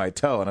 nice. to my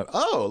toe. And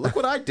look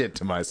what I did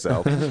to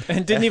myself.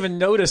 and didn't even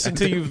notice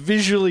until you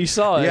visually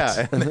saw it.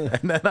 Yeah, and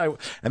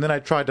then I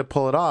tried to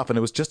pull it off, and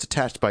it was just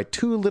attached by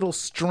 2 little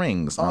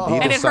strings on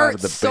either And it side hurt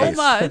of the so base.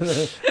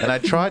 much. And I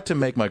tried to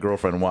make my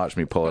girlfriend watch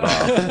me pull it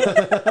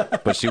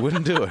off, but she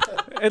wouldn't do it.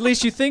 At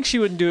least you think she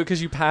wouldn't do it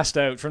because you passed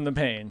out from the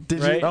pain. Did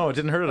you- right? No, it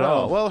didn't hurt at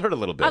all. Well, it hurt a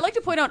little bit. I'd like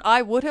to point out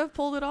I would have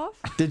pulled it off.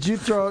 Did you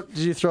throw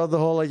the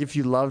whole like if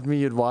you loved me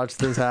you'd watch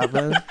this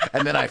happen?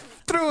 And then I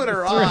threw it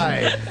her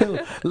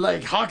eye.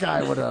 like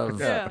Hawkeye would have.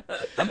 Yeah.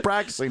 I'm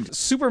practicing.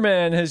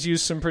 Superman has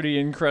used some pretty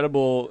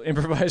incredible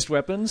improvised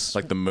weapons.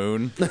 Like the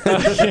moon.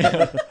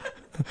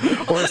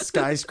 Or a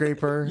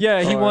skyscraper.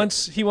 Yeah, he Or-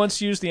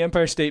 once used the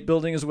Empire State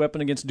Building as a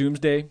weapon against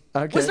Doomsday.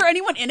 Okay. Was there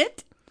anyone in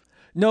it?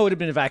 No, it had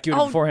been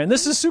evacuated Oh. beforehand.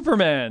 This is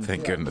Superman.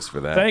 Thank goodness for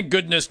that. Thank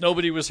goodness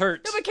nobody was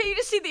hurt. No, but can you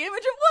just see the image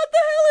of what the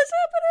hell is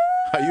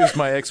happening? I used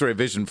my X-ray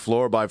vision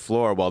floor by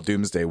floor while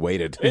Doomsday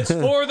waited. It's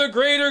for the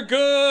greater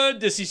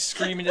good. As he's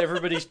screaming to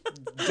everybody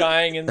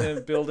dying in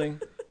the building.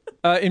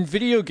 In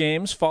video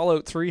games,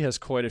 Fallout 3 has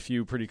quite a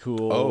few pretty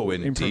cool Oh,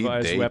 indeed,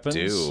 improvised they weapons.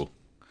 do.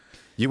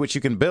 Which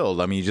you can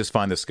build. I mean, you just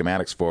find the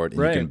schematics for it,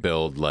 and Right. you can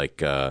build like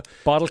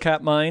Bottle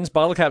cap mines.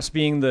 Bottle caps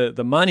being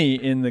the money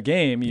in the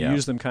game. You Yeah.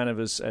 use them kind of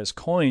as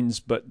coins,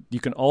 but you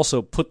can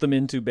also put them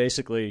into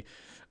basically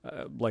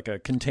like a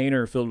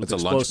container filled with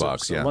It's a explosives.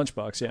 lunchbox, yeah. A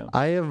lunchbox,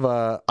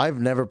 yeah. I've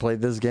never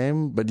played this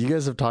game, but you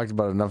guys have talked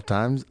about it enough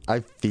times. I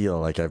feel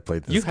like I've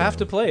played this You game. have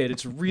to play it.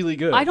 It's really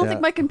good. I don't think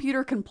my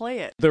computer can play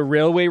it. The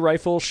railway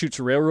rifle shoots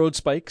railroad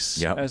spikes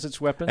Yep. as its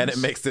weapons. and it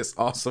makes this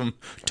awesome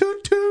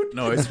toot toot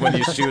noise when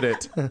you shoot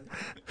it,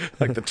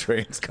 like the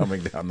train's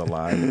coming down the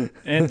line.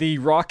 And the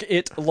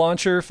rocket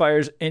launcher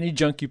fires any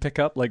junk you pick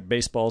up, like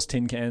baseballs,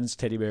 tin cans,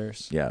 teddy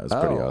bears. Yeah, it was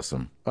pretty Oh.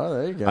 awesome. Oh,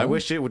 there you go. I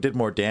wish it did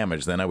more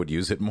damage. Then I would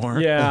use it more.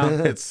 Yeah.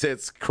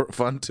 it's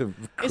fun to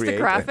create. Is the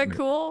graphic and-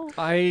 cool?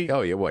 Oh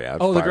yeah, well yeah. it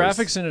Oh, the fires.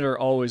 graphics in it are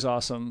always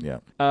awesome. Yeah.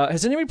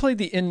 Has anybody played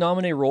the In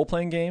Nomine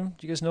role-playing game?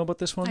 Do you guys know about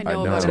this one? I I know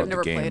know about it. about I've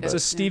never the game, played but- it.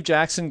 It's a Steve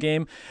Jackson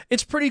game.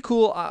 It's pretty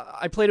cool.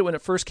 I played it when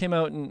it first came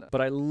out,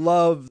 but I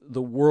love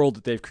the world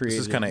that they've created.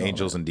 This is kind of in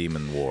Angels Nomine. and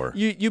Demon War.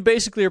 You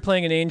basically are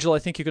playing an angel. I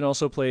think you can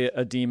also play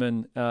a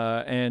demon.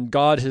 And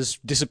God has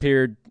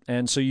disappeared,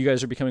 and so you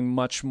guys are becoming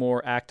much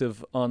more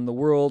active on the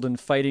world and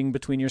fighting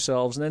between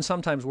yourselves, and then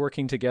sometimes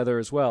working together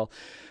as well.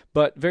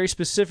 But very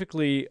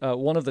specifically,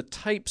 one of the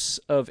types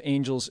of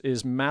angels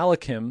is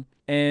Malachim,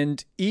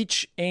 and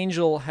each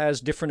angel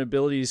has different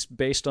abilities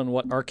based on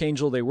what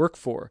archangel they work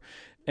for.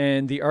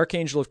 And the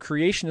archangel of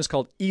creation is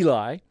called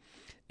Eli,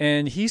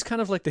 and he's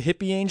kind of like the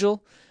hippie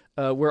angel,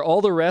 where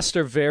all the rest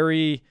are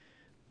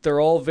they're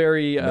all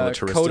very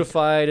Militaristic.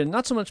 codified and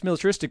not so much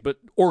militaristic, but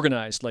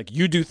organized. Like,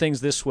 you do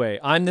things this way.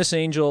 I'm this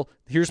angel.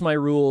 Here's my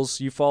rules.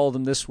 You follow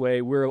them this way.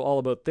 We're all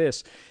about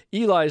this.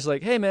 Eli's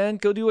like, hey, man,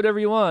 go do whatever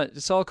you want.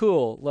 It's all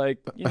cool. Like,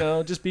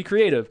 just be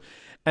creative.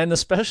 And the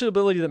special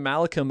ability the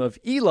Malachim of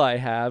Eli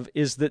have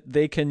is that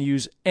they can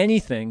use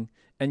anything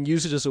and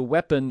use it as a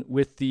weapon,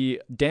 with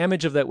the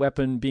damage of that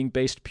weapon being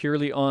based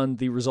purely on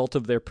the result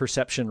of their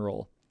perception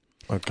roll.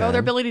 Okay. Oh, their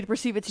ability to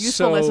perceive its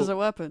usefulness So- as a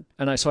weapon.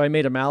 And I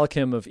made a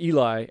Malachim of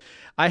Eli.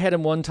 I had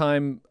him one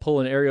time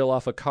pull an aerial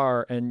off a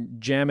car and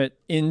jam it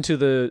into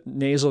the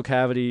nasal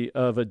cavity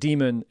of a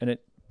demon, and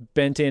it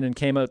bent in and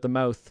came out the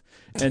mouth.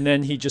 And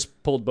then he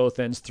just pulled both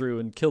ends through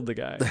and killed the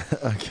guy.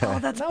 Oh,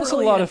 that's That was a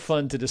brilliant. lot of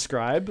fun to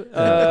describe,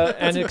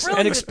 and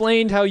brilliant.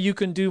 explained how you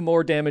can do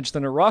more damage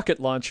than a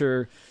rocket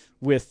launcher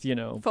with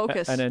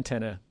Focus. an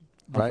antenna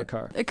off a Right.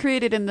 car. It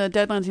created in the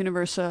Deadlands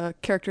universe a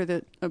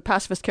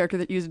pacifist character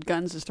that used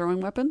guns as throwing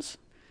weapons.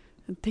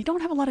 They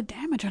don't have a lot of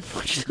damage,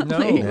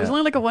 unfortunately. No. It was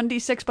only like a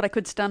 1d6, but I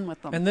could stun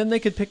with them. And then they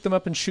could pick them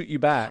up and shoot you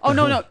back. Oh,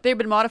 no. They've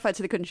been modified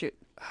so they couldn't shoot.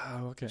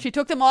 Oh, okay. She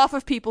took them off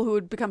of people who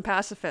had become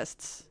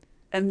pacifists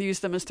and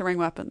used them as throwing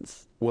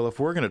weapons. Well, if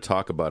we're going to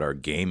talk about our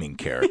gaming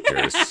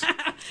characters,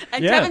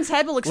 And Yeah. Kevin's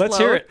head will explode. Let's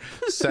hear it.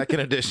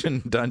 second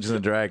edition Dungeons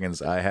and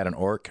Dragons, I had an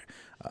orc,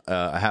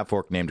 a half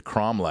orc named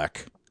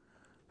Cromlech,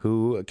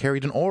 who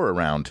carried an oar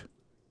around,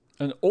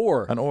 An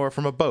oar. an oar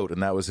from a boat,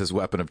 and that was his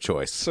weapon of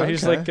choice. So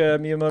he's Okay. like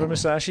Miyamoto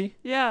Musashi.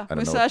 Yeah, I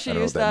don't know- Musashi I don't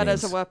know used what that that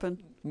as a means. weapon.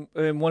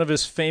 In one of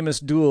his famous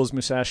duels,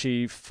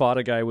 Musashi fought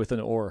a guy with an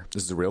oar.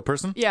 This is a real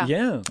person? Yeah.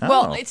 Yeah.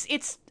 Well, Oh.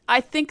 it's. I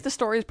think the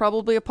story is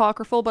probably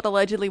apocryphal, but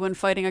allegedly, when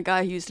fighting a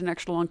guy who used an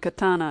extra long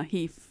katana,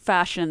 he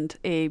fashioned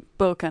a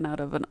bokken out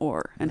of an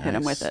oar and hit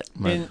him with it.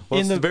 In, Well, in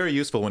it's the very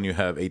useful when you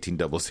have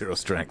 1800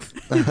 strength.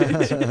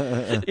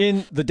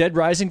 in the Dead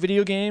Rising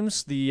video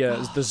games, the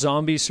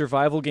zombie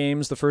survival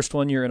games, the first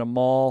one you're in a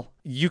mall,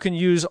 you can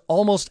use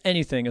almost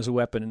anything as a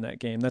weapon in that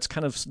game. That's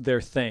kind of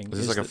their thing. Is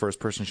this like a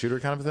first-person shooter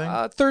kind of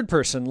thing? Third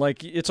person,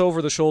 like it's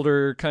over the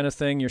shoulder kind of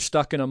thing. You're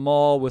stuck in a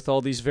mall with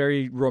all these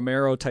very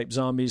Romero type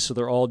zombies, so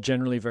they're all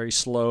generally very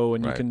slow,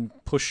 and you Right. can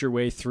push your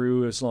way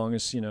through as long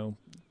as you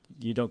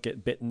don't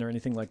get bitten or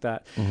anything like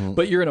that.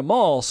 But you're in a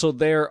mall, so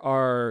there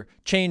are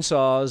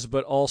chainsaws,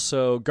 but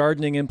also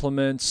gardening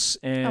implements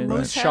and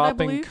moose head, I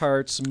shopping believe?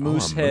 carts, Oh,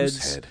 moose a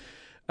heads, head.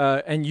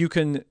 and you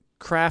can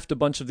craft a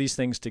bunch of these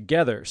things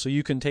together. So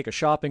you can take a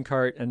shopping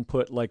cart and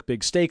put like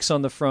big stakes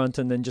on the front,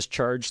 and then just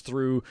charge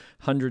through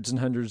hundreds and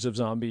hundreds of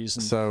zombies.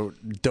 And So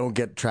don't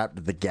get trapped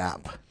at the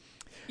gap.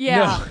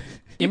 Yeah. no,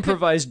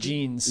 improvised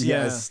jeans.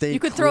 Yeah. Stay You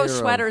could throw clear of-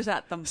 sweaters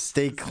at them.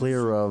 Stay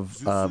clear of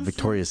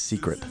Victoria's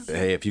Secret.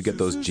 Hey, if you get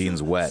those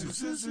jeans wet,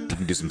 you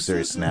can do some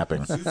serious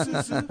snapping.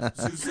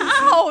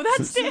 Ow, that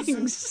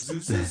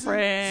stings.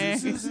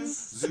 Frank.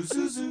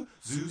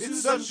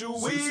 It's such a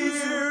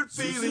weird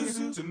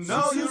feeling to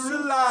know you're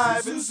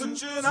alive. It's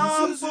such an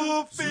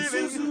awful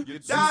feeling. You're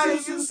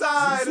dying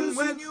inside, and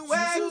when you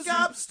wake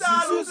up,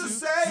 startled to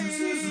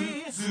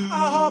say,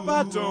 I hope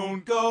I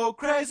don't go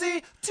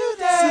crazy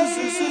today.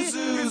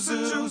 It's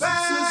such a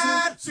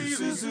bad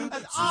feeling,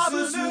 an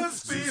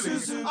ominous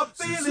feeling, a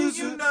feeling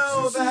you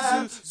know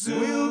that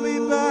we'll be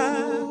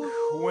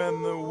back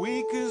when the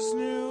week is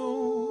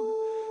new.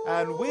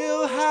 And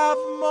we'll have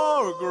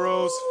more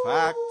gross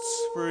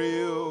facts for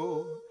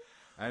you.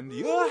 And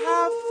you'll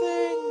have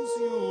things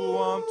you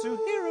want to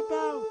hear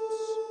about.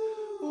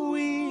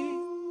 We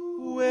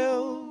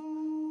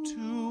will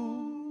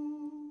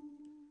too.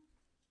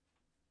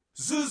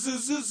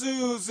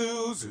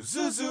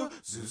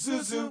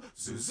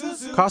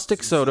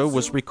 Caustic Soda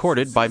was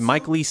recorded by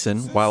Mike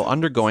Leeson while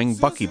undergoing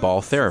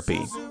buckyball therapy.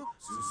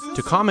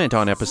 To comment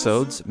on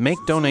episodes, make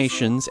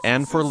donations,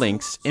 and for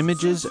links,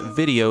 images,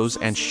 videos,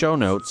 and show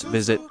notes,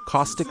 visit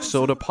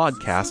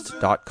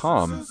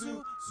causticsodapodcast.com.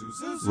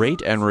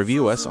 Rate and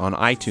review us on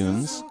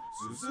iTunes.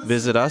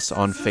 Visit us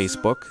on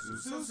Facebook.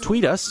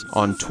 Tweet us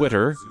on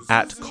Twitter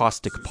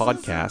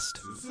 @CausticPodcast.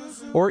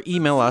 Or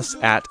email us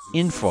at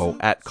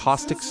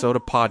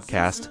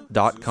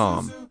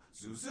info@causticsodapodcast.com.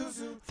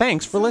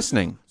 Thanks for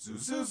listening.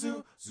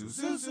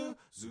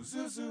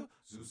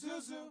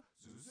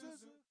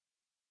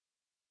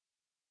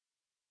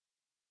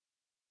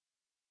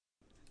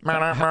 Ma,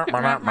 ma, ma,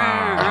 ma,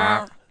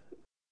 ma.